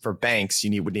 So for banks,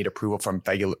 would need approval from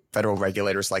federal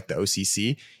regulators like the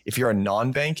OCC. If you're a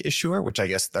non-bank issuer, which I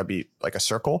guess that'd be like a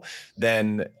circle,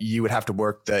 then you would have to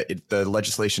work the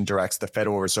legislation directs the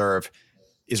Federal Reserve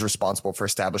is responsible for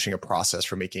establishing a process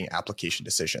for making application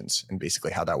decisions, and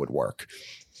basically how that would work.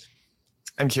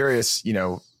 I'm curious,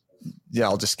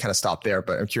 I'll just kind of stop there,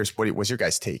 but I'm curious, what was your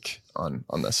guys' take on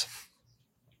this?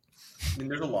 I mean,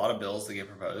 there's a lot of bills that get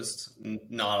proposed.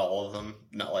 Not all of them,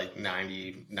 not like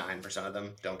 99% of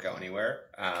them don't go anywhere,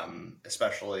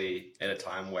 especially at a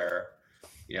time where,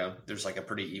 there's like a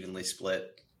pretty evenly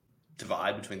split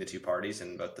divide between the two parties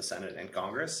in both the Senate and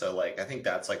Congress. So like, I think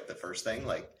that's like the first thing.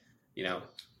 Like,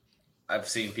 I've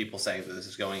seen people saying that this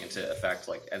is going into effect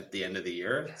like at the end of the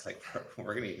year. It's like,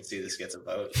 we're going to even see this gets a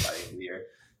vote by the end of the year.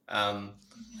 I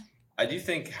do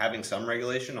think having some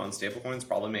regulation on stablecoins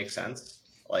probably makes sense.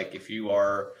 Like, if you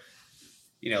are,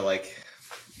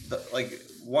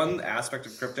 one aspect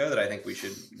of crypto that I think we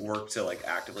should work to like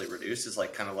actively reduce is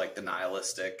like kind of like the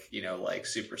nihilistic, like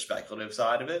super speculative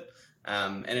side of it.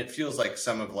 And it feels like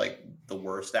some of like the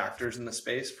worst actors in the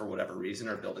space, for whatever reason,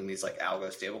 are building these like algo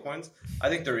stablecoins. I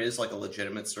think there is like a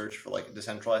legitimate search for like a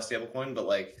decentralized stablecoin, but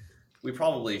like we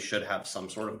probably should have some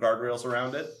sort of guardrails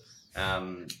around it.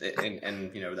 And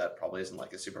that probably isn't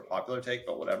like a super popular take,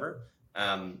 but whatever.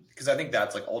 Because I think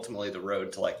that's like ultimately the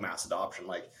road to like mass adoption,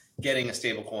 like getting a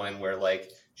stable coin where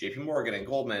like JP Morgan and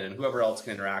Goldman and whoever else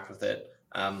can interact with it.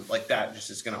 Like that just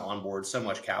is going to onboard so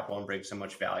much capital and bring so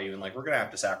much value. And like, we're going to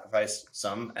have to sacrifice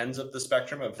some ends of the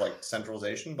spectrum of like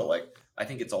centralization, but like, I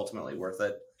think it's ultimately worth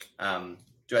it.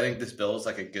 Do I think this bill is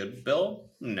like a good bill?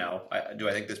 No. Do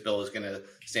I think this bill is going to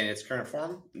stay in its current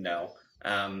form? No.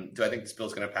 Do I think this bill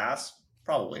is going to pass?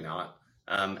 Probably not.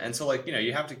 And so like,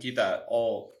 you have to keep that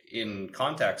all in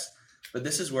context, but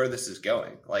this is where this is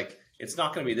going. Like, it's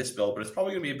not going to be this bill, but it's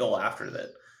probably going to be a bill after that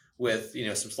with,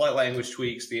 some slight language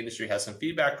tweaks. The industry has some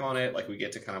feedback on it. Like, we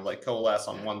get to kind of like coalesce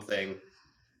on one thing.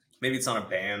 Maybe it's not a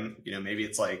ban, maybe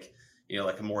it's like,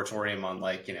 like a moratorium on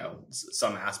like,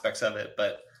 some aspects of it,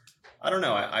 but I don't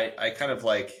know. I kind of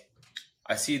like,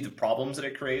 I see the problems that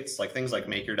it creates, like things like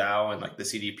MakerDAO and like the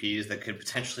CDPs that could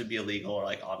potentially be illegal or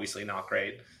like obviously not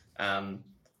great.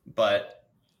 But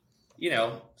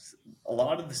a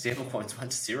lot of the stable coins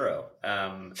went to zero.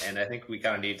 And I think we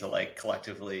kind of need to like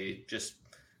collectively just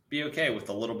be okay with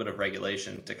a little bit of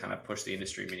regulation to kind of push the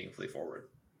industry meaningfully forward.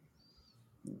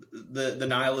 The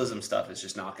nihilism stuff is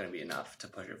just not going to be enough to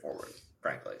push it forward,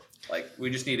 frankly. Like, we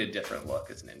just need a different look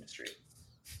as an industry.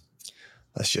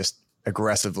 That's just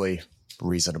aggressively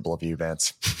reasonable of you,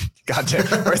 Vance. Goddamn,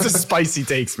 it's a spicy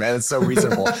takes, man. It's so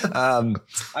reasonable. I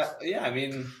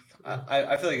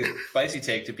feel like a spicy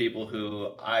take to people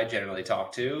who I generally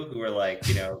talk to, who are like,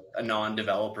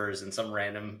 non-developers in some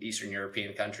random Eastern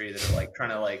European country that are like trying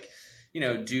to like,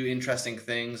 do interesting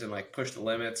things and like push the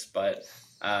limits. But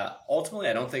ultimately,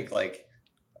 I don't think like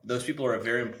those people are a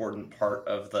very important part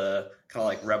of the kind of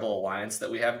like rebel alliance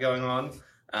that we have going on.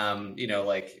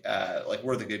 Like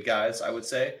we're the good guys, I would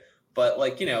say. But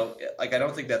like, I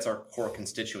don't think that's our core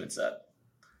constituent set.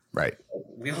 Right.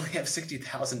 We only have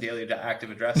 60,000 daily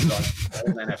active addresses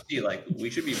on NFT. Like, we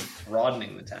should be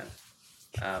broadening the tent,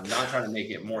 not trying to make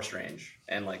it more strange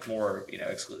and like more,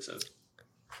 exclusive.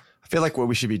 I feel like what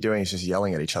we should be doing is just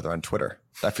yelling at each other on Twitter.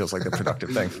 That feels like the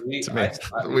productive thing to me.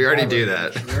 We already do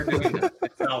that. We're doing that.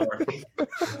 It's not working.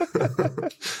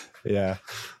 Yeah.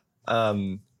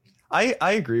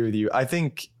 I agree with you.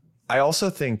 I also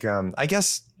think, I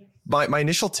guess my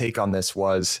initial take on this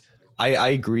was, I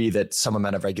agree that some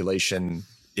amount of regulation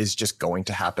is just going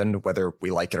to happen, whether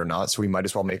we like it or not. So we might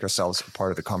as well make ourselves a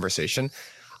part of the conversation.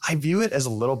 I view it as a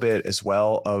little bit as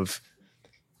well of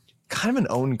kind of an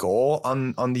own goal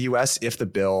on the US if the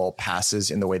bill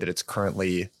passes in the way that it's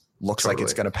currently looks like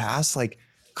it's going to pass. Like,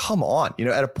 come on,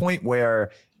 at a point where,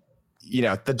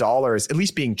 the dollar is at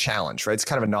least being challenged, right? It's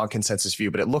kind of a non-consensus view,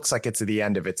 but it looks like it's at the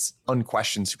end of its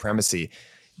unquestioned supremacy.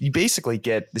 You basically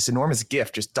get this enormous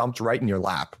gift just dumped right in your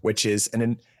lap, which is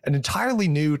an entirely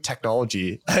new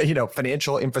technology,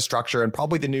 financial infrastructure, and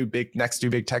probably the next new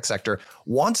big tech sector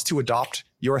wants to adopt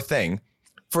your thing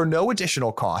for no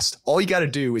additional cost. All you got to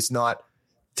do is not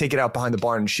take it out behind the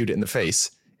barn and shoot it in the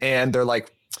face. And they're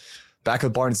like, back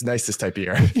of the barn is nice this type of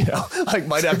year, like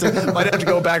might have to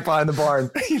go back behind the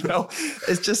barn.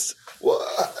 It's just. Well,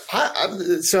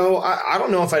 I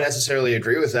don't know if I necessarily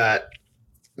agree with that.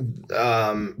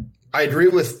 I agree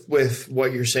with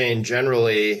what you're saying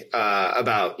generally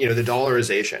about the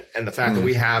dollarization and the fact that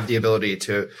we have the ability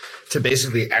to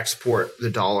basically export the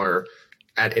dollar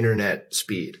at internet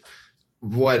speed.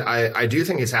 What I do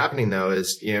think is happening though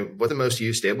is what the most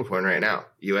used stablecoin right now,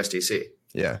 USDC.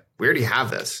 Yeah, we already have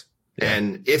this,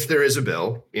 and if there is a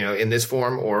bill, in this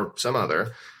form or some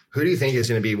other, who do you think is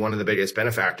going to be one of the biggest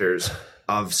benefactors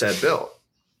of said bill?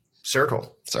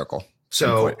 Circle.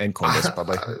 So and Coinbase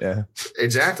probably, yeah,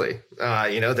 exactly.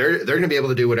 They're going to be able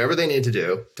to do whatever they need to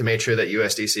do to make sure that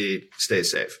USDC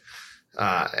stays safe.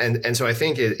 And so I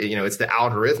think it's the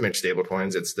algorithmic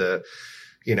stablecoins. It's the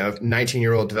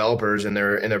 19-year-old developers in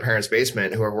their parents'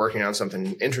 basement who are working on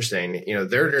something interesting.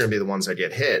 They're going to be the ones that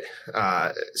get hit.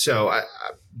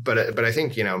 But I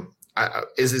think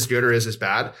is this good or is this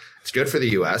bad? It's good for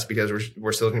the U.S. because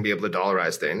we're still going to be able to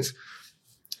dollarize things.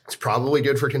 It's probably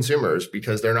good for consumers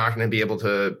because they're not going to be able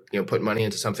to, put money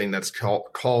into something that's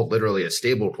called literally a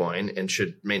stable coin and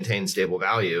should maintain stable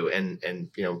value and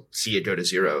see it go to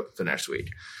zero the next week.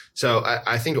 So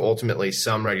I think ultimately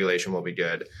some regulation will be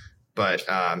good. But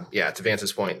to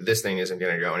Vance's point, this thing isn't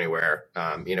going to go anywhere.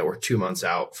 We're 2 months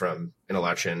out from an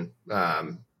election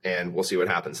and we'll see what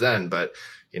happens then. But,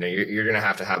 you're going to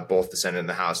have both the Senate and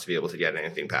the House to be able to get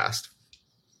anything passed.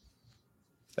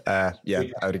 I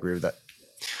would agree with that.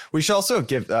 We should also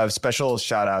give a special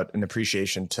shout out and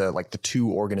appreciation to like the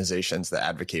two organizations that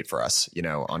advocate for us,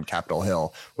 on Capitol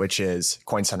Hill, which is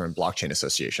Coin Center and Blockchain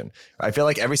Association. I feel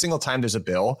like every single time there's a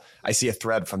bill, I see a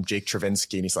thread from Jake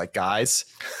Travinsky and he's like, guys,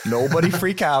 nobody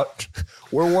freak out.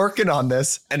 We're working on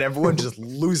this. And everyone just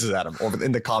loses at him over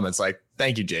in the comments. Like,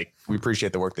 thank you, Jake. We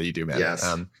appreciate the work that you do, man.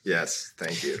 Yes.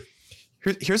 Thank you.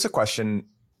 Here's a question.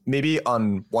 Maybe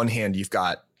on one hand, you've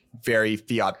got very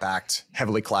fiat-backed,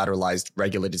 heavily collateralized,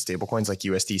 regulated stablecoins like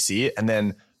USDC, and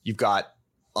then you've got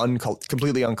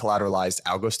completely uncollateralized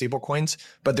algo stablecoins.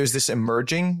 But there's this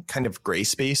emerging kind of gray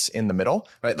space in the middle,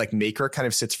 right? Like Maker kind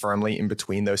of sits firmly in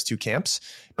between those two camps.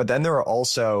 But then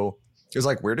there's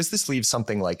like, where does this leave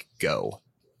something like Go,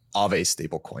 Aave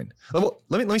stablecoin?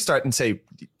 Let me start and say,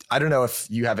 I don't know if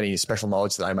you have any special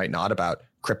knowledge that I might not about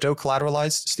crypto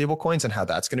collateralized stablecoins and how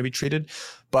that's going to be treated,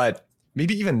 but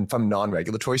maybe even from a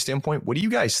non-regulatory standpoint, what do you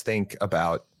guys think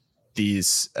about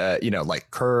these,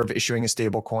 like Curve issuing a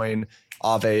stable coin,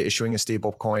 Aave issuing a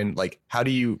stable coin? Like,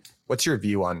 what's your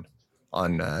view on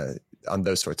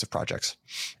those sorts of projects?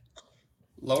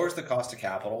 Lowers the cost of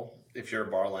capital if you're a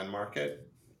bar lend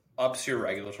market, ups your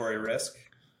regulatory risk,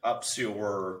 ups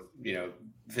your,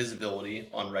 visibility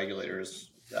on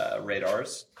regulators'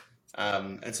 radars.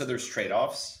 And so there's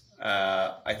trade-offs.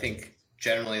 I think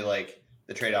generally like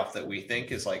the trade-off that we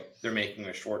think is like they're making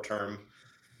a short-term,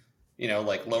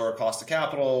 like lower cost of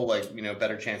capital, like,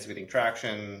 better chance of getting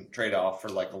traction trade-off for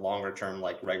like a longer term,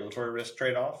 like regulatory risk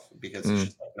trade-off, because it's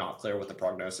just like not clear what the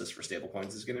prognosis for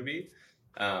stablecoins is going to be.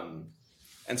 And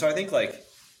so I think like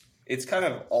it's kind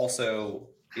of also,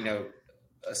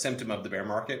 a symptom of the bear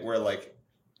market where like,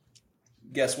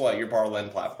 guess what? Your borrow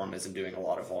lend platform isn't doing a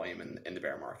lot of volume in the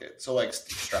bear market. So like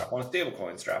strap on a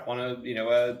stablecoin, strap on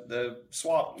the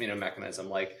swap, mechanism.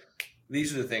 Like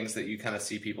these are the things that you kind of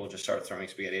see people just start throwing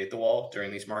spaghetti at the wall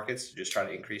during these markets to just try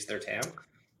to increase their TAM.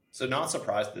 So not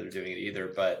surprised that they're doing it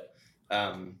either, but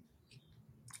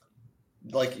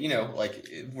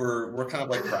we're kind of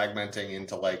like fragmenting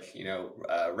into like,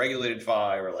 regulated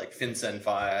FI or like FinCEN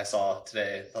FI I saw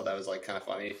today. I thought that was like kind of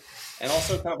funny. And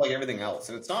also kind of like everything else.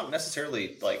 And it's not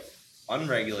necessarily like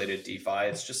unregulated DeFi.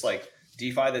 It's just like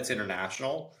DeFi that's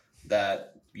international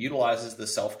that utilizes the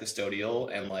self-custodial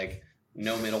and like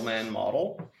no middleman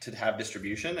model to have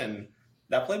distribution. And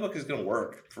that playbook is going to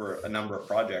work for a number of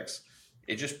projects.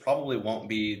 It just probably won't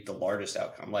be the largest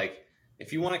outcome. Like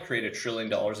if you want to create $1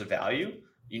 trillion of value,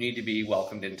 you need to be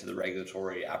welcomed into the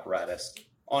regulatory apparatus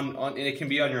and it can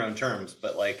be on your own terms,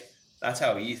 but like that's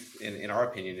how ETH in our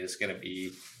opinion is going to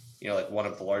be, like one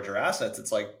of the larger assets.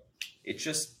 It's like, it's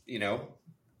just,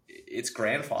 it's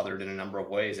grandfathered in a number of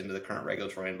ways into the current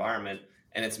regulatory environment,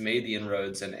 and it's made the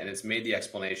inroads and it's made the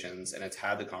explanations and it's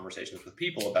had the conversations with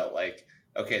people about like,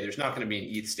 okay, there's not going to be an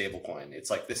ETH stablecoin. It's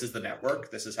like, this is the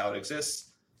network. This is how it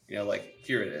exists. Like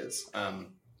here it is.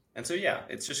 And so, yeah,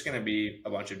 it's just going to be a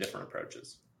bunch of different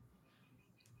approaches.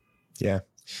 Yeah.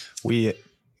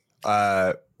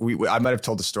 I might have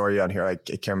told the story on here. I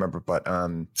can't remember, but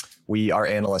our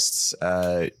analysts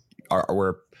are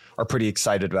pretty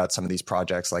excited about some of these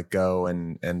projects like Go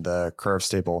and the Curve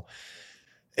stable.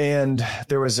 And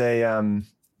there was a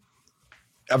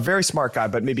very smart guy,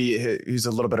 but maybe he's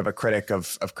a little bit of a critic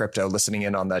of crypto, listening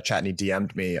in on the chat, and he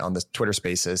DM'd me on the Twitter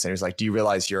Spaces, and he was like, "Do you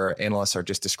realize your analysts are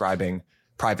just describing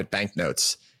private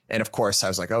banknotes?" And of course I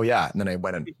was like, "Oh yeah." And then I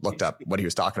went and looked up what he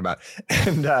was talking about.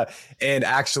 And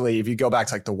actually, if you go back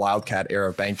to like the Wildcat era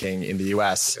of banking in the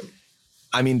US,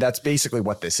 I mean, that's basically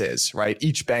what this is, right?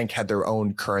 Each bank had their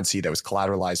own currency that was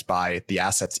collateralized by the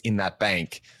assets in that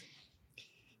bank.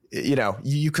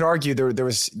 You could argue there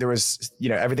was,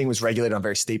 everything was regulated on a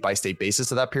very state by state basis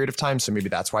at that period of time. So maybe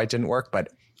that's why it didn't work, but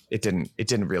it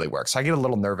didn't really work. So I get a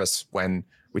little nervous when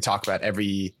we talk about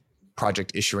every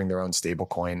project issuing their own stable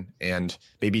coin, and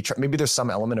maybe there's some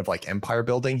element of like empire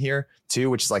building here too,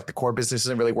 which is like the core business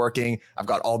isn't really working. I've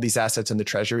got all these assets in the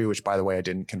treasury, which by the way, I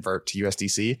didn't convert to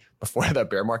USDC before that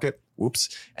bear market.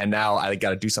 Whoops. And now I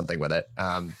got to do something with it.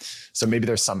 So maybe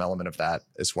there's some element of that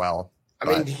as well. I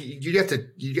mean, you get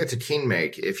to king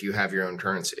make if you have your own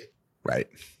currency. Right.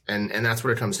 And that's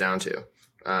what it comes down to.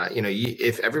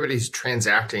 If everybody's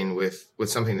transacting with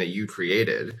something that you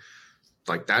created,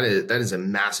 like that is a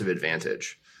massive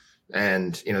advantage.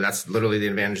 And, that's literally the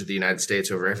advantage of the United States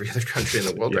over every other country in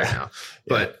the world right now.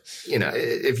 But,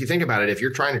 if you think about it, if you're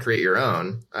trying to create your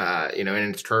own, and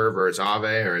it's Curve or it's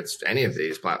Aave or it's any of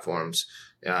these platforms,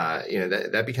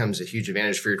 that becomes a huge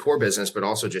advantage for your core business, but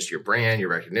also just your brand, your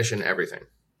recognition, everything.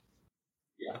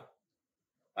 Yeah.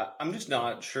 I'm just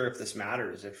not sure if this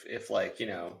matters. If like,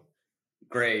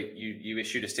 great, you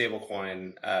issued a stable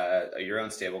coin, your own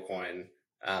stable coin.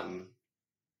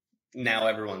 Now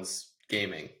everyone's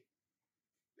gaming.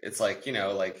 It's like,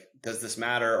 does this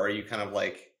matter? Or are you kind of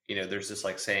like, there's this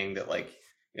like saying that like,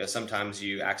 sometimes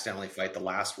you accidentally fight the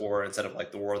last war instead of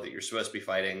like the war that you're supposed to be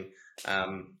fighting.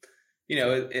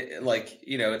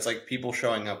 It's like people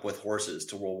showing up with horses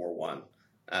to World War One.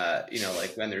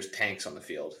 Like when there's tanks on the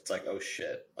field, it's like, oh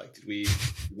shit, like did we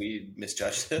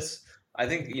misjudge this? I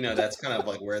think that's kind of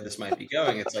like where this might be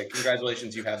going. It's like,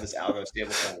 congratulations, you have this algo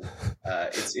stablecoin.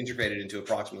 It's integrated into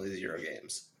approximately 0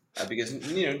 games because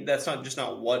that's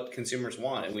not what consumers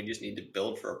want, and we just need to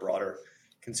build for a broader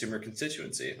consumer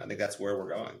constituency. I think that's where we're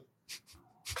going.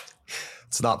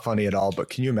 It's not funny at all, but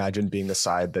can you imagine being the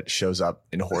side that shows up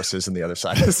in horses and the other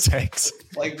side is tanks?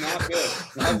 Like, not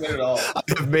good at all.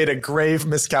 I've made a grave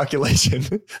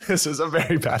miscalculation. This is a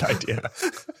very bad idea.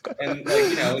 And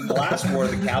like, in the last war,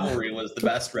 the cavalry was the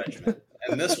best regiment.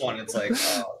 And this one, it's like,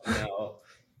 oh, no.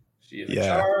 She in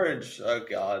charge. Oh,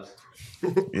 God.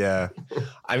 Yeah.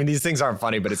 I mean, these things aren't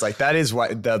funny, but it's like, that is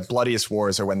what the bloodiest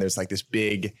wars are, when there's like this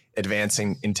big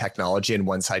advancing in technology and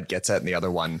one side gets it and the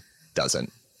other one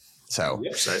doesn't. So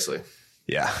precisely.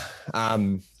 Yeah.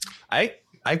 I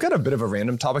I've got a bit of a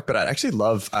random topic, but I'd actually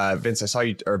love, Vance, I saw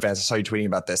you tweeting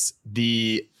about this.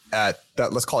 The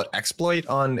let's call it exploit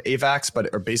on AVAX,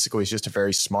 but basically it's just a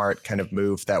very smart kind of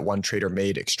move that one trader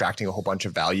made, extracting a whole bunch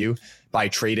of value by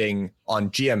trading on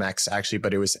GMX actually,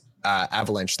 but it was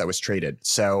Avalanche that was traded.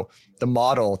 So the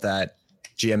model that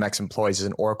GMX employs is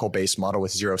an Oracle-based model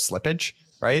with zero slippage,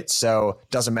 right? So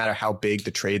it doesn't matter how big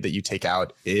the trade that you take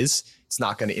out is, it's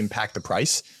not going to impact the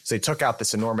price. So they took out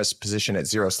this enormous position at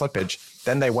zero slippage.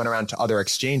 Then they went around to other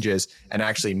exchanges and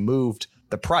actually moved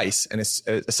the price and it's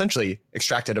essentially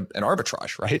extracted an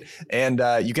arbitrage, right? And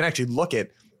you can actually look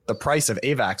at the price of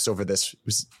AVAX over this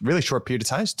was really short period of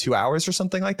time, 2 hours or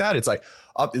something like that. It's like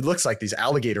it looks like these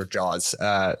alligator jaws.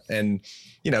 And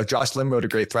Josh Lim wrote a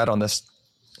great thread on this.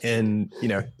 And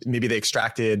maybe they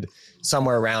extracted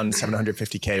somewhere around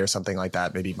 750K or something like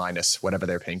that, maybe minus whatever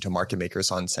they're paying to market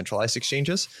makers on centralized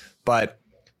exchanges. But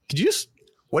could you just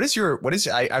I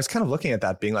was kind of looking at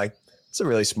that being like, it's a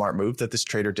really smart move that this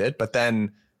trader did. But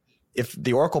then if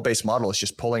the Oracle-based model is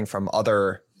just pulling from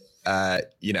other, price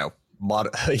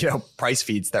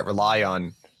feeds that rely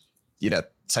on,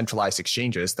 centralized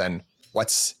exchanges, then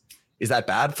is that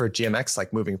bad for GMX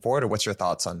like moving forward? Or what's your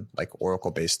thoughts on like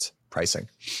Oracle-based pricing?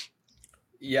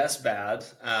 Yes, bad.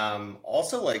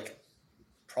 Also, like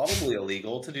probably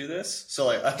illegal to do this. So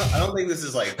like, I don't think this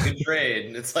is like good trade.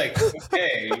 And it's like,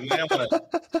 okay, you might want to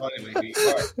make me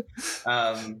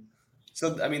hard.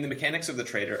 So, I mean, the mechanics of the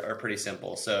trade are pretty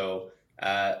simple. So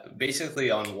basically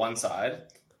on one side,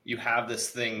 you have this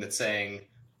thing that's saying,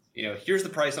 here's the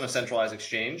price on a centralized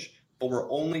exchange, but we're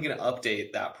only going to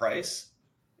update that price,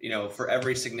 for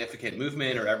every significant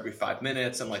movement or every 5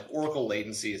 minutes. And like Oracle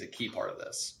latency is a key part of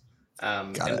this.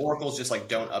 And Oracle's just like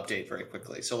don't update very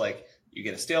quickly. So like you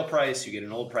get a stale price, you get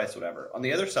an old price, whatever. On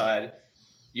the other side,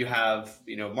 you have,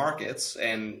 markets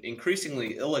and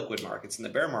increasingly illiquid markets in the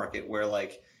bear market where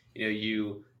like,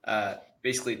 you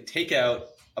basically take out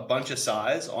a bunch of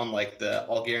size on like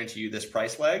I'll guarantee you this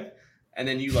price leg. And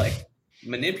then you like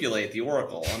manipulate the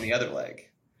Oracle on the other leg.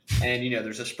 And,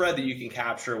 there's a spread that you can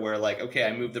capture where like, okay,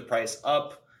 I moved the price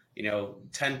up,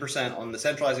 10% on the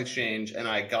centralized exchange and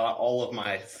I got all of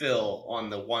my fill on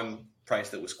the one price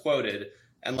that was quoted.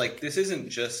 And like, this isn't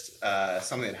just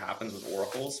something that happens with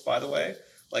oracles, by the way.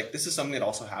 Like, this is something that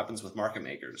also happens with market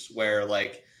makers where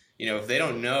like, if they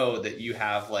don't know that you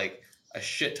have like a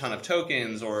shit ton of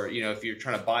tokens or, if you're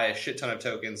trying to buy a shit ton of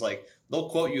tokens, like they'll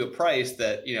quote you a price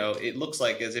that, it looks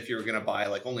like as if you were going to buy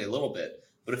like only a little bit.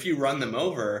 But if you run them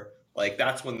over, like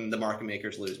that's when the market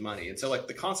makers lose money. And so like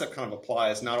the concept kind of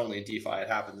applies not only in DeFi, it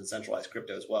happens in centralized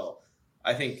crypto as well.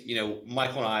 I think,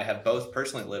 Michael and I have both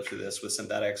personally lived through this with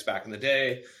synthetics back in the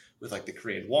day, with like the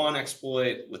Korean won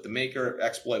exploit, with the maker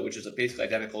exploit, which is basically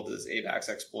identical to this AVAX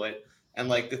exploit. And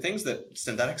like the things that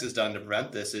synthetics has done to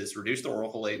prevent this is reduce the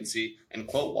Oracle latency and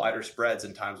quote wider spreads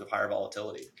in times of higher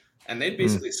volatility. And they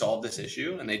basically solved this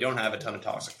issue and they don't have a ton of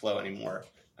toxic flow anymore.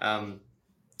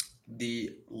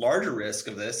 The larger risk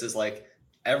of this is like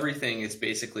everything is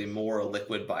basically more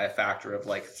liquid by a factor of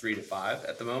like 3 to 5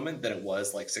 at the moment than it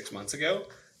was like 6 months ago.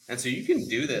 And so you can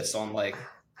do this on like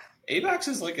AVAX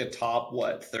is like a top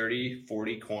 30,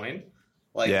 40 coin.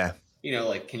 Like, yeah.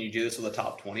 Like, can you do this with a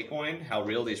top 20 coin? How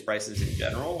real these prices in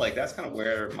general? Like, that's kind of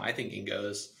where my thinking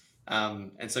goes.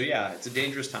 And so, yeah, it's a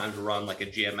dangerous time to run like a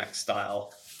GMX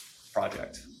style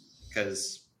project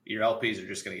because your LPs are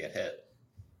just going to get hit.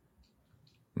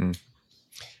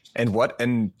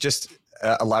 And just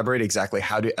elaborate exactly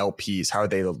how are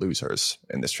they the losers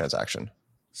in this transaction?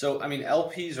 So, I mean,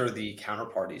 LPs are the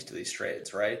counterparties to these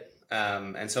trades, right?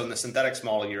 And so in the synthetics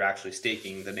model, you're actually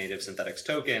staking the native synthetics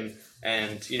token.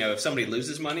 And, if somebody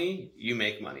loses money, you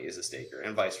make money as a staker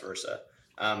and vice versa.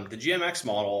 The GMX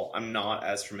model, I'm not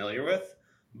as familiar with,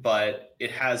 but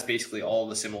it has basically all of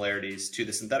the similarities to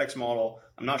the synthetics model.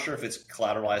 I'm not sure if it's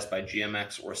collateralized by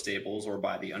GMX or stables or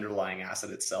by the underlying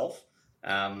asset itself.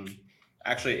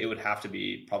 Actually, it would have to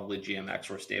be probably GMX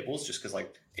or stables just because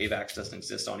like AVAX doesn't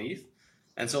exist on ETH.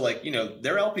 And so like,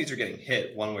 their LPs are getting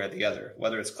hit one way or the other,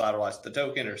 whether it's collateralized with the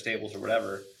token or stables or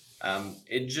whatever.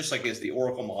 It just like is the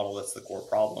Oracle model that's the core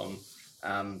problem.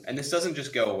 And this doesn't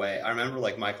just go away. I remember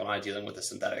like Michael and I dealing with the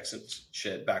synthetics and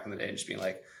shit back in the day and just being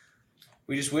like,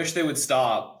 we just wish they would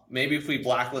stop. Maybe if we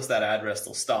blacklist that address,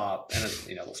 they'll stop.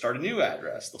 And, they'll start a new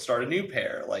address. They'll start a new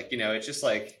pair. Like, it's just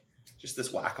like,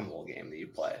 this whack-a-mole game that you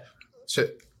play. So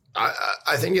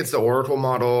I think it's the Oracle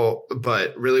model,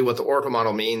 but really what the Oracle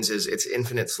model means is it's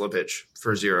infinite slippage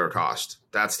for zero cost.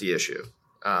 That's the issue.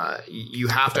 You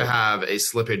have to have a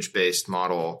slippage-based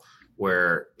model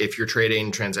where if you're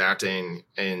transacting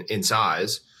in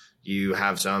size, you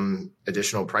have some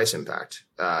additional price impact.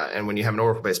 And when you have an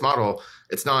Oracle-based model,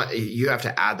 it's not, you have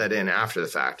to add that in after the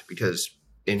fact, because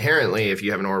inherently, if you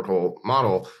have an Oracle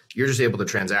model, you're just able to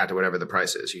transact at whatever the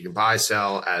price is. You can buy,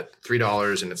 sell at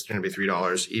 $3, and it's going to be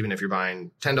 $3, even if you're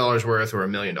buying $10 worth or $1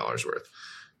 million worth.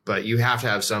 But you have to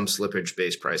have some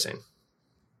slippage-based pricing.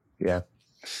 Yeah.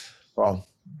 Well,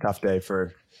 tough day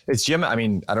for it's Jim. I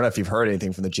mean, I don't know if you've heard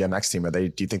anything from the GMX team.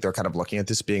 Do you think they're kind of looking at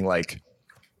this being like,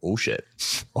 oh shit?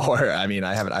 Or, I mean,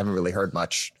 I haven't really heard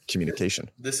much communication.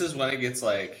 This is when it gets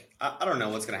like, I don't know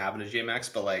what's going to happen to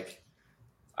GMX, but like,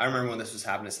 I remember when this was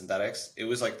happening to Synthetics, it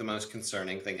was like the most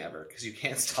concerning thing ever, because you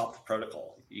can't stop the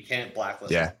protocol. You can't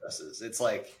blacklist addresses. It's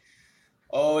like,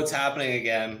 oh, it's happening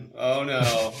again. Oh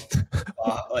no.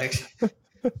 Like,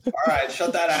 all right,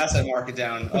 shut that asset market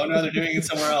down. Oh no, they're doing it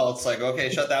somewhere else. Like, okay,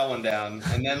 shut that one down.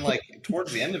 And then like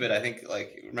towards the end of it, I think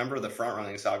like, remember the front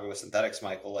running saga with Synthetics,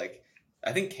 Michael? Like,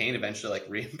 I think Kane eventually like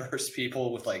reimbursed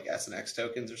people with like SNX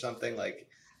tokens or something. Like,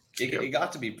 it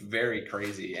got to be very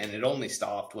crazy, and it only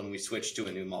stopped when we switched to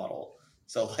a new model.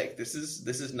 So like, this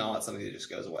is not something that just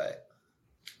goes away.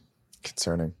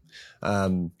 Concerning.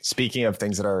 Speaking of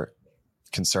things that are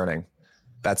concerning,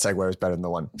 that segue was better than the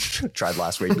one tried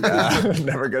last week.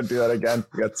 Never going to do that again.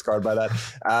 Got scarred by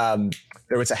that.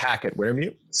 There was a hack at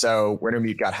Wintermute. So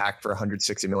Wintermute got hacked for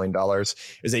 $160 million. It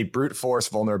was a brute force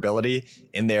vulnerability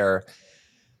in their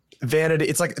vanity.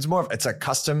 It's a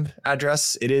custom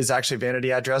address. It is actually a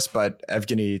vanity address, but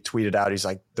Evgeny tweeted out, he's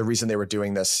like, the reason they were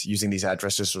doing this, using these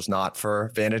addresses, was not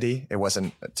for vanity. It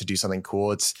wasn't to do something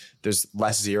cool. There's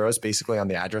less zeros basically on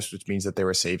the address, which means that they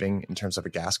were saving in terms of a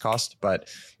gas cost. But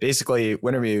basically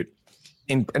Wintermute,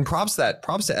 and props to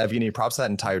Evgeny, props to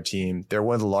that entire team. They're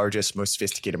one of the largest, most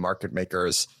sophisticated market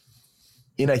makers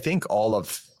in, I think, all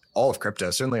of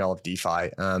crypto, certainly all of DeFi.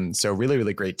 So really,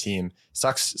 really great team.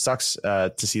 Sucks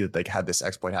to see that they had this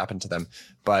exploit happen to them.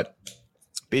 But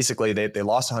basically they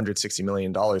lost $160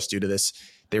 million due to this.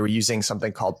 They were using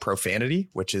something called profanity,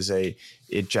 which is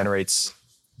it generates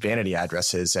vanity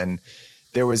addresses. And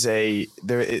there was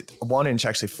 1inch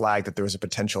actually flagged that there was a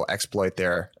potential exploit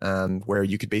there, where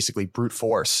you could basically brute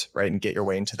force, right, and get your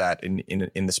way into that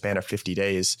in the span of 50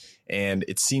 days. And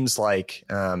it seems like,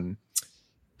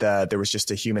 there was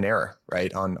just a human error,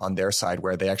 right, on their side,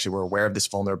 where they actually were aware of this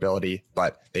vulnerability,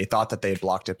 but they thought that they had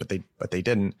blocked it, but they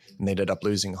didn't, and they ended up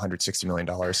losing $160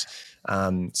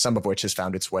 million, some of which has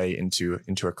found its way into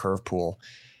a curve pool.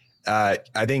 I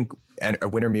think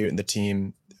Wintermute and the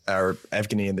team, or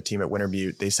Evgeny and the team at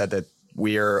Wintermute, they said that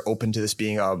we're open to this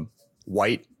being a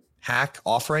white hack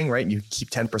offering, right? You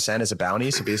keep 10% as a bounty,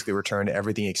 so basically return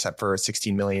everything except for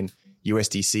 16 million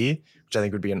USDC, which I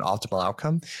think would be an optimal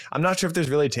outcome. I'm not sure if there's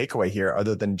really a takeaway here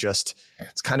other than just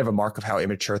it's kind of a mark of how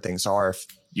immature things are if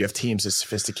you have teams as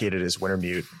sophisticated as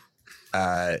Wintermute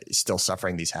still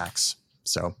suffering these hacks.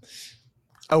 So,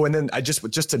 and then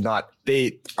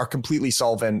they are completely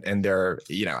solvent, and they're,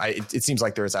 it seems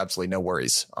like there's absolutely no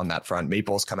worries on that front.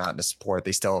 Maple's come out to support.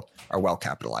 They still are well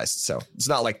capitalized. So it's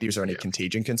not like these are any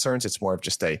contagion concerns. It's more of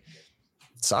just it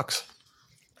sucks.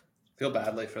 Feel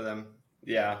badly for them.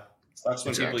 Yeah. Sucks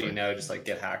when people just like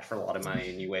get hacked for a lot of money,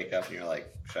 and you wake up and you're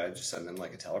like, should I just send them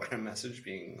like a Telegram message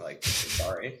being like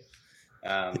sorry?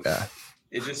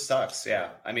 It just sucks. Yeah,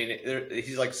 I mean,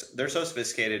 they're so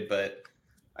sophisticated, but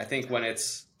I think when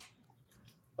it's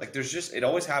like it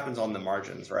always happens on the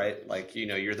margins, right? Like,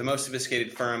 you're the most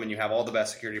sophisticated firm and you have all the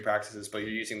best security practices, but you're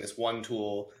using this one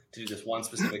tool to do this one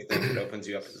specific thing that opens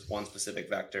you up to this one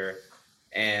specific vector,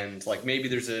 and like maybe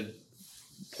there's a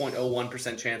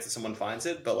 0.01% chance that someone finds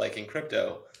it, but like in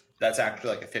crypto, that's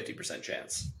actually like a 50%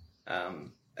 chance.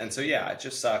 And so, yeah, it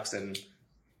just sucks, and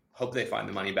hope they find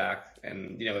the money back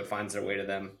and, it finds their way to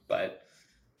them. But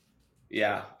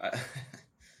yeah,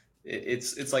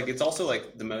 it's also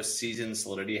like the most seasoned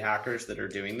Solidity hackers that are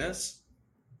doing this.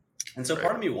 And so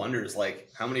part of me wonders, like,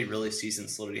 how many really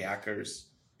seasoned Solidity hackers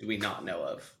do we not know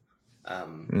of?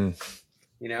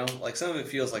 Like some of it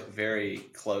feels like very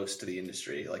close to the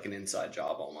industry, like an inside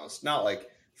job almost. Not like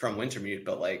from Wintermute,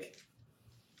 but like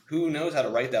who knows how to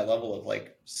write that level of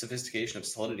like sophistication of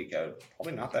Solidity code?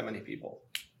 Probably not that many people.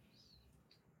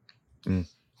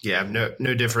 Yeah,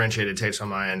 no differentiated takes on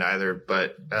my end either,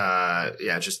 but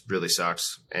it just really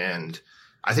sucks. And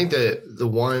I think that the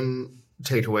one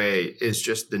takeaway is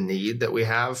just the need that we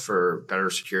have for better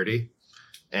security.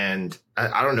 And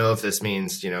I don't know if this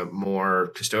means,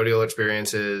 more custodial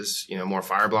experiences, more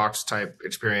Fireblocks type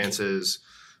experiences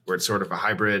where it's sort of a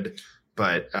hybrid,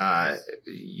 but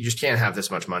you just can't have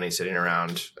this much money sitting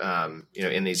around,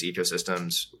 in these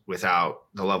ecosystems without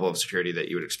the level of security that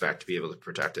you would expect to be able to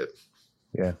protect it.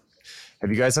 Yeah. Have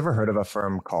you guys ever heard of a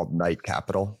firm called Knight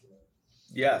Capital?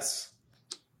 Yes.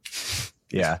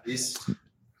 Yeah. Peace.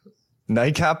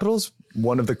 Knight Capital's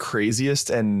one of the craziest,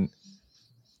 and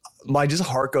my just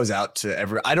heart goes out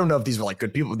to I don't know if these were like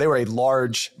good people. They were a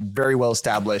large, very well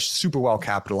established, super well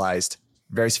capitalized,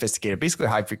 very sophisticated, basically a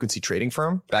high frequency trading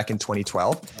firm back in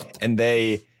 2012. And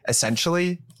they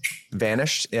essentially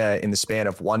vanished in the span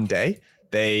of one day.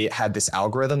 They had this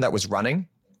algorithm that was running.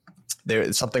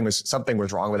 Something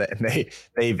was wrong with it, and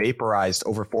they vaporized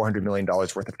over $400 million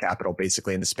worth of capital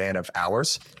basically in the span of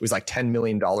hours. It was like $10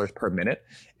 million per minute,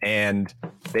 and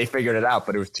they figured it out,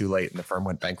 but it was too late, and the firm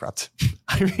went bankrupt.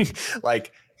 I mean,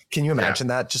 like, can you imagine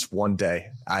that? Just one day.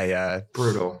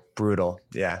 Brutal.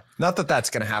 Yeah. Not that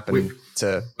that's going to happen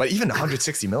but even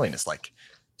 160 million is like,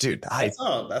 dude,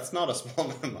 that's not a small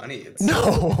amount of money.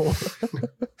 No.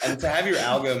 And to have your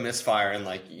algo misfire and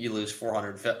like you lose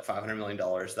 $500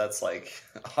 million, that's like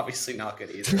obviously not good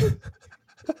either.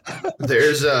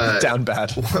 There's down bad.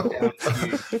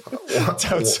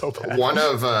 Down so bad.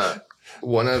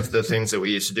 One of the things that we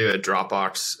used to do at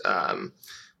Dropbox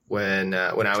when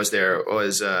I was there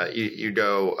was you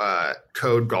go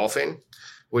code golfing,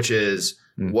 which is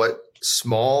what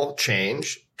small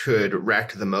change could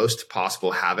wreak the most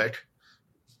possible havoc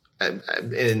in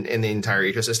the entire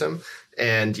ecosystem.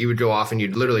 And you would go off and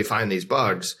you'd literally find these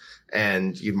bugs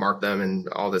and you'd mark them and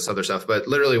all this other stuff. But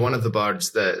literally one of the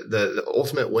bugs, the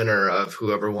ultimate winner of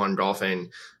whoever won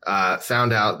golfing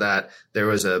found out that there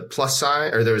was a plus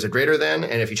sign or there was a greater than.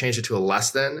 And if you changed it to a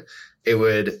less than, it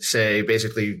would say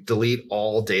basically delete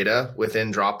all data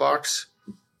within Dropbox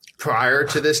prior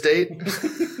to this date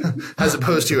as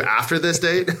opposed to after this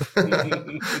date.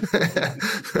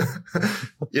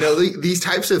 These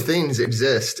types of things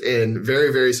exist in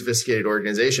very, very sophisticated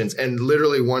organizations, and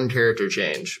literally one character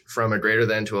change from a greater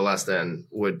than to a less than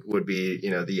would be,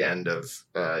 the end of,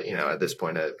 at this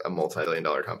point, a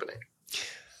multi-billion-dollar company.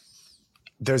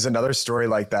 There's another story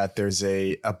like that. There's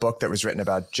a book that was written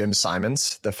about Jim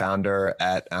Simons, the founder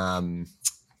at, I'm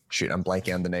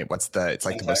blanking on the name. It's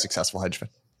like the most successful hedge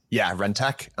fund. Yeah,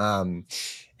 Rentec.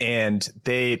 And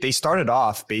they started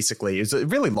off basically, it was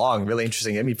really long, really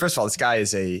interesting. I mean, first of all, this guy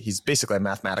he's basically a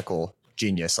mathematical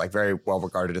genius, like very well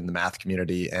regarded in the math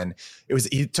community. And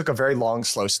he took a very long,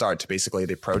 slow start to basically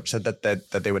the approach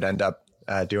that they would end up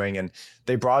doing. And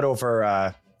they brought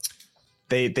over,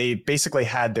 they basically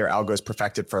had their algos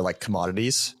perfected for like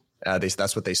commodities.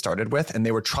 That's what they started with. And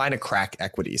they were trying to crack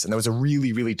equities. And that was a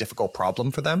really, really difficult problem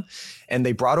for them. And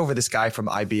they brought over this guy from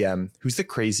IBM, who's the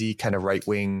crazy kind of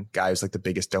right-wing guy who's like the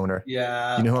biggest donor.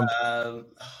 Yeah. You know him?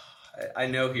 I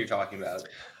know who you're talking about.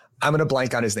 I'm going to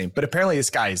blank on his name. But apparently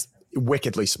this guy is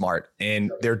wickedly smart.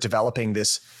 And they're developing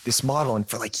this model. And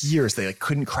for like years, they like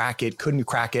couldn't crack it.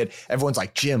 Everyone's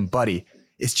like, Jim, buddy,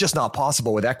 it's just not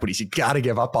possible with equities. You got to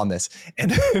give up on this. And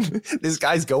then this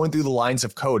guy's going through the lines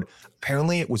of code.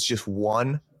 Apparently it was just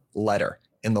one letter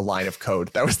in the line of code.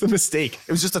 That was the mistake.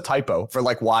 It was just a typo for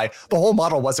like why the whole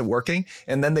model wasn't working.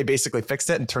 And then they basically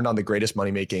fixed it and turned on the greatest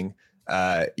money-making,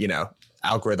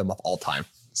 algorithm of all time.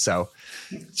 So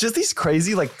just these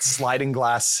crazy, like sliding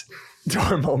glass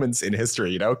door moments in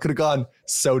history, could have gone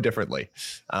so differently.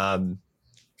 Who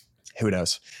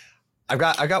knows? I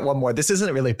got one more. This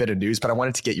isn't really a bit of news, but I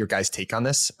wanted to get your guys' take on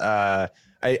this.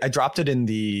 I dropped it in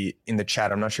the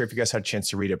chat. I'm not sure if you guys had a chance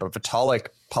to read it, but Vitalik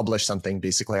published something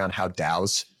basically on how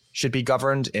DAOs should be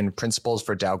governed and principles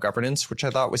for DAO governance, which I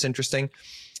thought was interesting.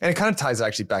 And it kind of ties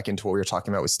actually back into what we were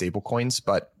talking about with stablecoins.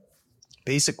 But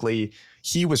basically,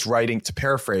 he was writing, to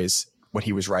paraphrase what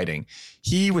he was writing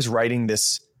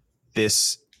this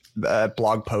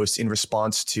blog post in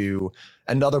response to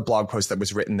another blog post that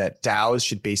was written that DAOs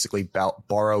should basically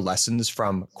borrow lessons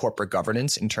from corporate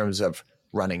governance in terms of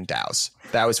running DAOs.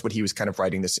 That was what he was kind of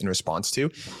writing this in response to.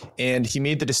 And he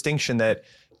made the distinction that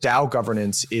DAO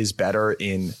governance is better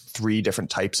in 3 different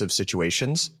types of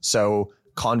situations. So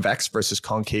convex versus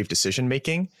concave decision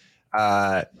making,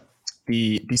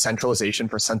 the decentralization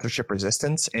for censorship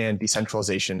resistance, and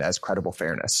decentralization as credible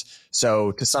fairness.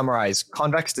 So to summarize,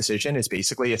 convex decision is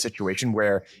basically a situation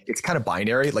where it's kind of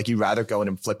binary. Like you'd rather go in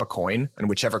and flip a coin, and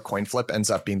whichever coin flip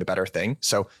ends up being the better thing.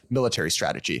 So military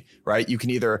strategy, right? You can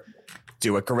either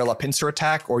do a guerrilla pincer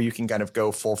attack, or you can kind of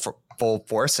go full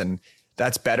force. And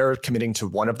that's better committing to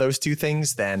one of those 2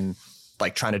 things than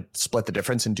like trying to split the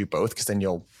difference and do both, because then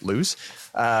you'll lose.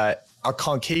 a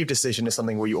concave decision is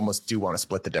something where you almost do want to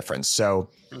split the difference. So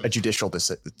a judicial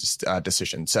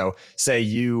decision. So say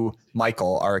you,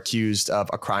 Michael, are accused of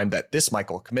a crime that this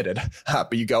Michael committed,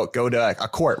 but you go to a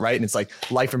court, right? And it's like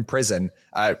life in prison.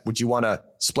 Would you want to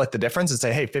split the difference and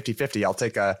say, hey, 50-50,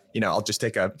 I'll just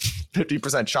take a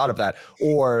 50% shot of that?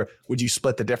 Or would you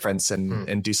split the difference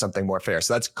and do something more fair?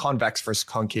 So that's convex versus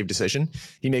concave decision.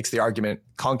 He makes the argument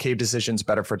concave decisions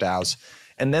better for DAOs.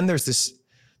 And then there's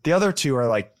the other two are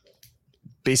like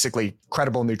basically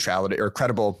credible neutrality or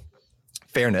credible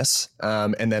fairness,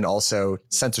 and then also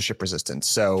censorship resistance.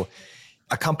 So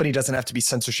a company doesn't have to be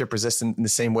censorship resistant in the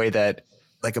same way that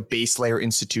like a base layer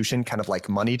institution, kind of like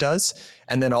money does.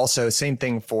 And then also same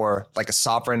thing for like a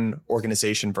sovereign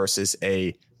organization versus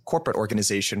a corporate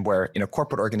organization, where in a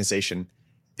corporate organization,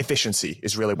 efficiency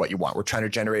is really what you want. We're trying to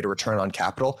generate a return on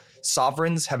capital.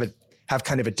 Sovereigns have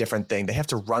kind of a different thing. They have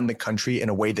to run the country in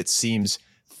a way that seems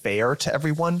fair to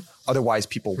everyone. Otherwise,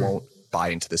 people won't buy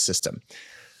into the system.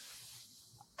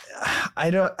 I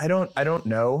don't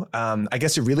know. I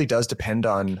guess it really does depend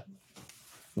on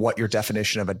what your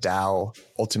definition of a DAO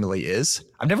ultimately is.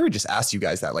 I've never just asked you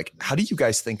guys that. Like, how do you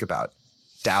guys think about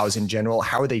DAOs in general?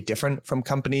 How are they different from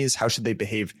companies? How should they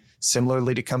behave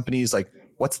similarly to companies? Like,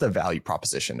 what's the value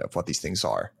proposition of what these things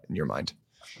are in your mind?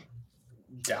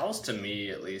 DAOs, to me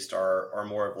at least, are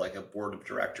more of like a board of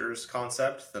directors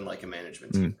concept than like a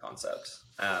management team concept.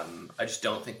 I just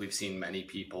don't think we've seen many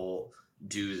people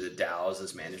do the DAOs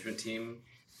as management team,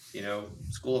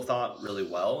 school of thought really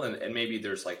well. And maybe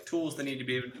there's like tools that need to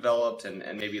be developed, and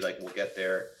maybe like we'll get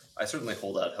there. I certainly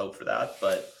hold out hope for that.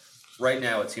 But right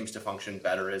now it seems to function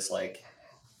better as like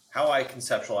how I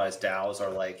conceptualize DAOs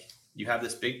are like, you have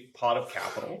this big pot of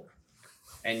capital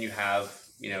and you have,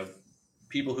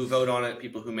 people who vote on it,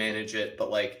 people who manage it, but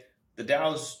like the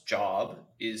DAO's job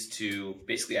is to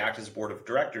basically act as a board of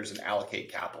directors and allocate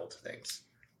capital to things.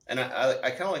 And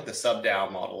I kind of like the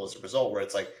sub-DAO model as a result, where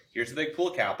it's like, here's a big pool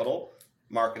of capital,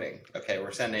 marketing. Okay,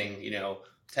 we're sending,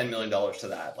 $10 million to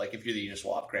that. Like if you're the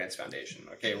Uniswap Grants Foundation,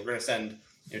 okay, we're going to send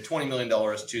 $20 million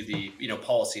to the,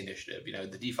 policy initiative,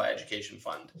 the DeFi education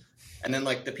fund. And then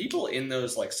like the people in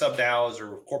those like sub DAOs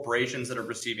or corporations that are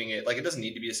receiving it, like it doesn't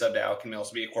need to be a sub DAO. It can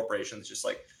also be a corporation that's just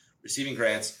like receiving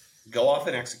grants, go off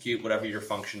and execute whatever your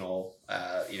functional,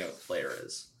 layer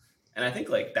is. And I think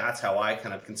like that's how I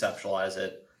kind of conceptualize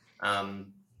it. And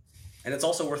it's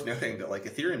also worth noting that like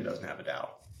Ethereum doesn't have a DAO.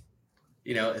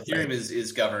 Ethereum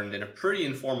is governed in a pretty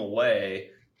informal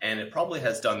way, and it probably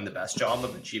has done the best job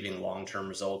of achieving long-term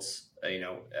results,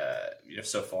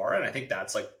 so far. And I think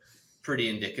that's like pretty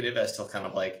indicative as to kind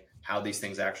of like how these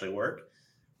things actually work.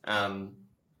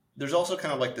 There's also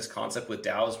kind of like this concept with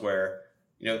DAOs where,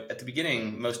 at the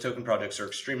beginning, most token projects are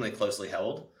extremely closely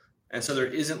held. And so there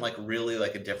isn't like really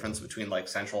like a difference between like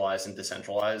centralized and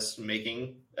decentralized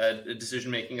making a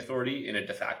decision-making authority in a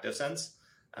de facto sense.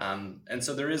 And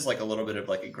so there is like a little bit of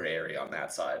like a gray area on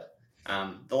that side.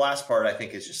 The last part I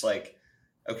think is just like,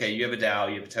 okay, you have a DAO,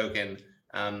 you have a token.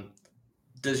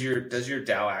 Does your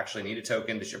DAO actually need a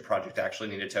token? Does your project actually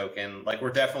need a token? Like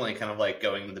we're definitely kind of like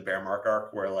going to the bear market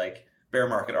arc where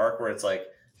it's like,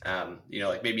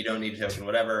 like maybe you don't need a token,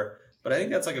 whatever. But I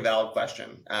think that's like a valid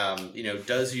question.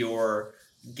 Does your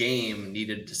game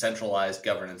need a decentralized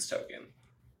governance token?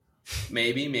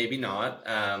 Maybe, maybe not.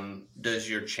 Does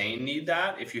your chain need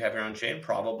that? If you have your own chain,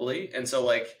 probably. And so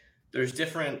like there's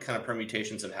different kind of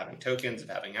permutations of having tokens, of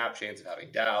having app chains, of having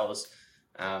DAOs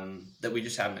that we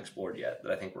just haven't explored yet,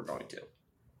 that I think we're going to.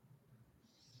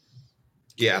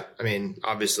 Yeah, I mean,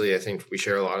 obviously, I think we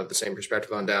share a lot of the same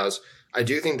perspective on DAOs. I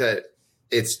do think that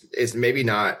it's maybe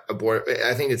not a board.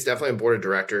 I think it's definitely a board of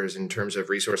directors in terms of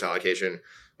resource allocation,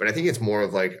 but I think it's more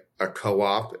of like a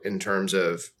co-op in terms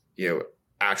of,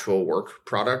 actual work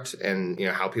product and,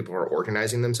 how people are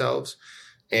organizing themselves.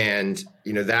 And,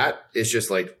 that is just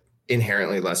like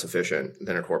inherently less efficient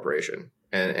than a corporation.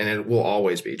 And it will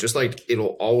always be, just like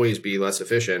it'll always be less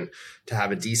efficient to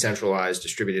have a decentralized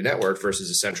distributed network versus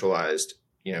a centralized,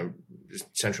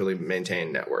 centrally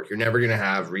maintained network. You're never going to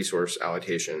have resource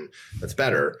allocation that's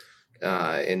better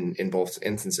in both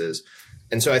instances.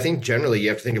 And so I think generally you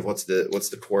have to think of what's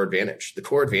the core advantage. The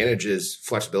core advantage is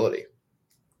flexibility.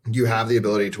 You have the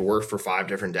ability to work for 5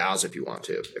 different DAOs if you want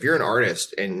to. If you're an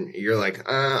artist and you're like,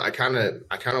 I kind of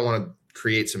want to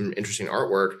create some interesting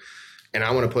artwork, and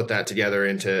I want to put that together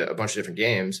into a bunch of different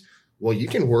games. Well, you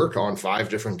can work on 5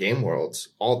 different game worlds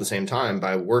all at the same time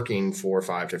by working for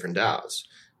 5 different DAOs.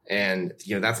 And,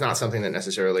 that's not something that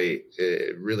necessarily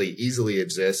really easily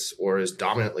exists or is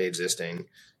dominantly existing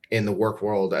in the work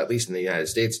world, at least in the United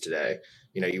States today,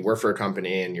 you work for a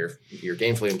company and you're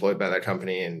gainfully employed by that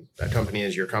company, and that company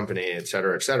is your company, et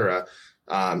cetera, et cetera.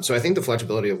 So I think the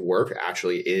flexibility of work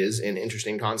actually is an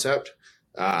interesting concept.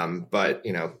 But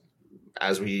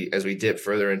as we dip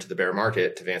further into the bear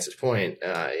market, to Vance's point,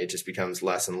 it just becomes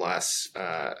less and less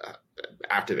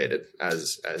activated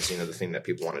as the thing that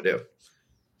people want to do.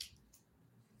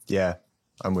 Yeah,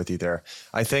 I'm with you there.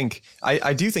 I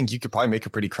do think you could probably make a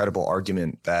pretty credible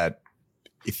argument that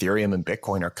Ethereum and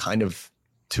Bitcoin are kind of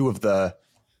two of the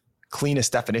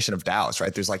cleanest definition of DAOs,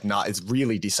 right? There's it's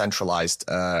really decentralized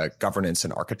governance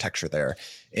and architecture there.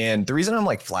 And the reason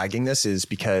I'm flagging this is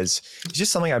because it's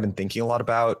just something I've been thinking a lot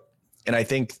about. And I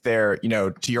think there,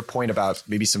 to your point about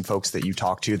maybe some folks that you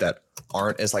talk to that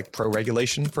aren't as pro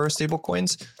regulation for stable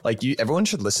coins, everyone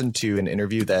should listen to an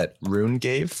interview that Rune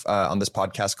gave on this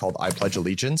podcast called I Pledge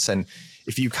Allegiance. And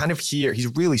if you kind of hear, he's a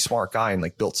really smart guy and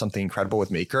built something incredible with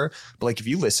Maker. But if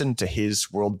you listen to his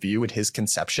worldview and his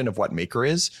conception of what Maker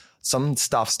is, some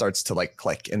stuff starts to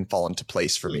click and fall into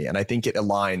place for me. And I think it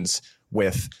aligns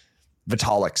with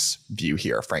Vitalik's view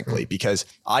here, frankly, because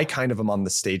I kind of am on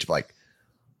the stage of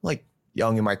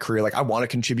young in my career. I want to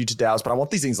contribute to DAOs, but I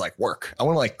want these things work. I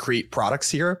want to create products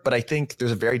here. But I think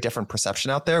there's a very different perception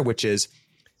out there, which is,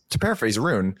 to paraphrase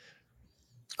Rune,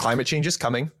 climate change is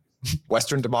coming.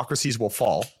 Western democracies will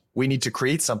fall. We need to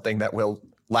create something that will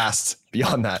last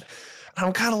beyond that. And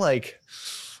I'm kind of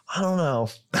I don't know.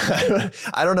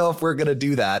 I don't know if we're going to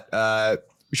do that.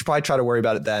 We should probably try to worry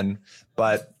about it then,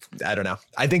 but I don't know.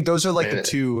 I think those are the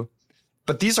two,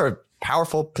 but these are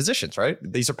powerful positions, right?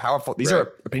 These are powerful. These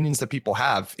are opinions that people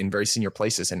have in very senior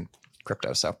places in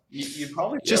crypto. So you'd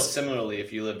probably feel similarly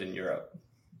if you lived in Europe.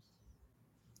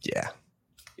 Yeah.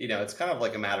 It's kind of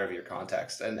a matter of your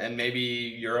context, and maybe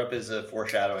Europe is a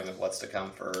foreshadowing of what's to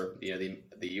come for the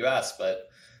US, but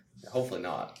hopefully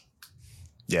not.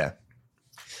 Yeah.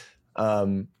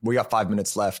 We got 5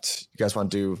 minutes left. You guys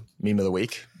want to do meme of the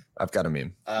week? I've got a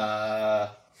meme.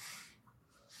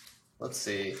 Let's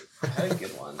see. I had a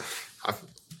good one.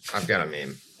 I've got a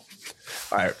meme.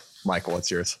 All right, Michael, what's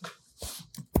yours?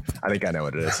 I think I know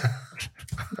what it is.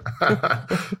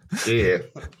 Yeah.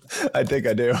 I think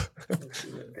I do.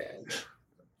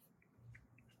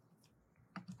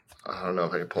 I don't know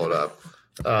if I can pull it up.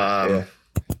 Yeah.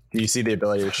 Do you see the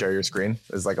ability to share your screen?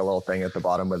 There's a little thing at the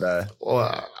bottom with a...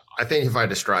 Well, I think if I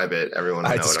describe it, everyone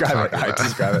will know what I'm talking about.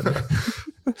 Describe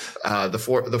it.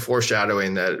 The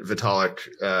foreshadowing that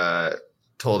Vitalik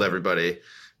told everybody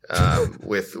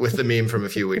with the meme from a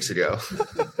few weeks ago.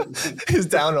 His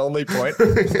down only point.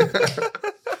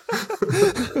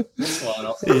 This one,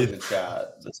 I'll put it in the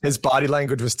chat. His body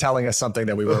language was telling us something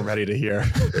that we weren't ready to hear.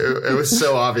 It was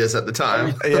so obvious at the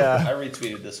time. I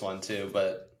retweeted this one too,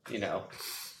 but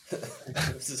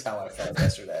this is how I felt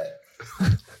yesterday.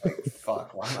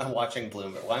 Fuck, why am I watching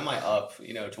Bloomberg? Why am I up,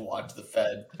 to watch the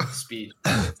Fed speech?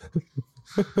 I'm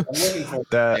looking for a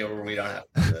day where we don't have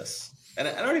to do this. And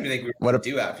I don't even think we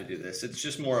do have to do this. It's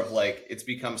just more of it's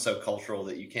become so cultural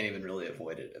that you can't even really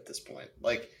avoid it at this point.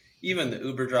 Even the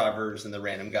Uber drivers and the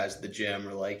random guys at the gym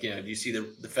are do you see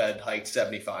the Fed hiked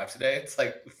 75 today? It's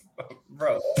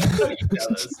bro, how do you know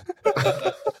this?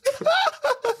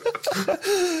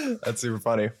 That's super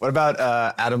funny. What about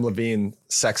Adam Levine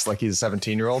sex like he's a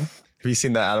 17-year-old? Have you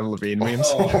seen the Adam Levine memes?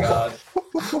 Oh my god.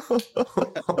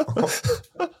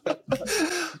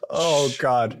 Oh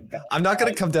god. I'm not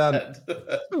gonna come down.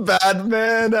 Bad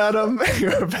man, Adam.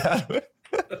 You're a bad man.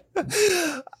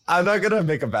 I'm not gonna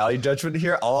make a value judgment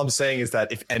here. All I'm saying is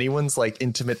that if anyone's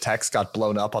intimate text got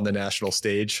blown up on the national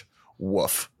stage,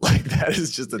 woof. That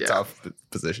is just a tough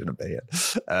position to be in.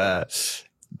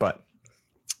 But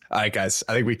all right, guys.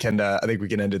 I think we can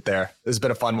end it there. This has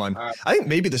been a fun one. Right. I think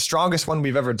maybe the strongest one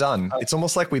we've ever done. It's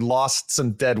almost like we lost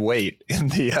some dead weight in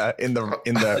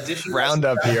the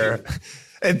roundup here.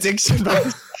 Addiction.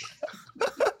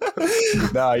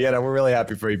 No, we're really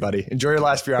happy for you, buddy. Enjoy your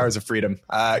last few hours of freedom,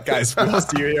 guys. We'll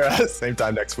see you here at the same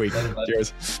time next week.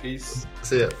 Cheers. Peace.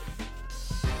 See ya.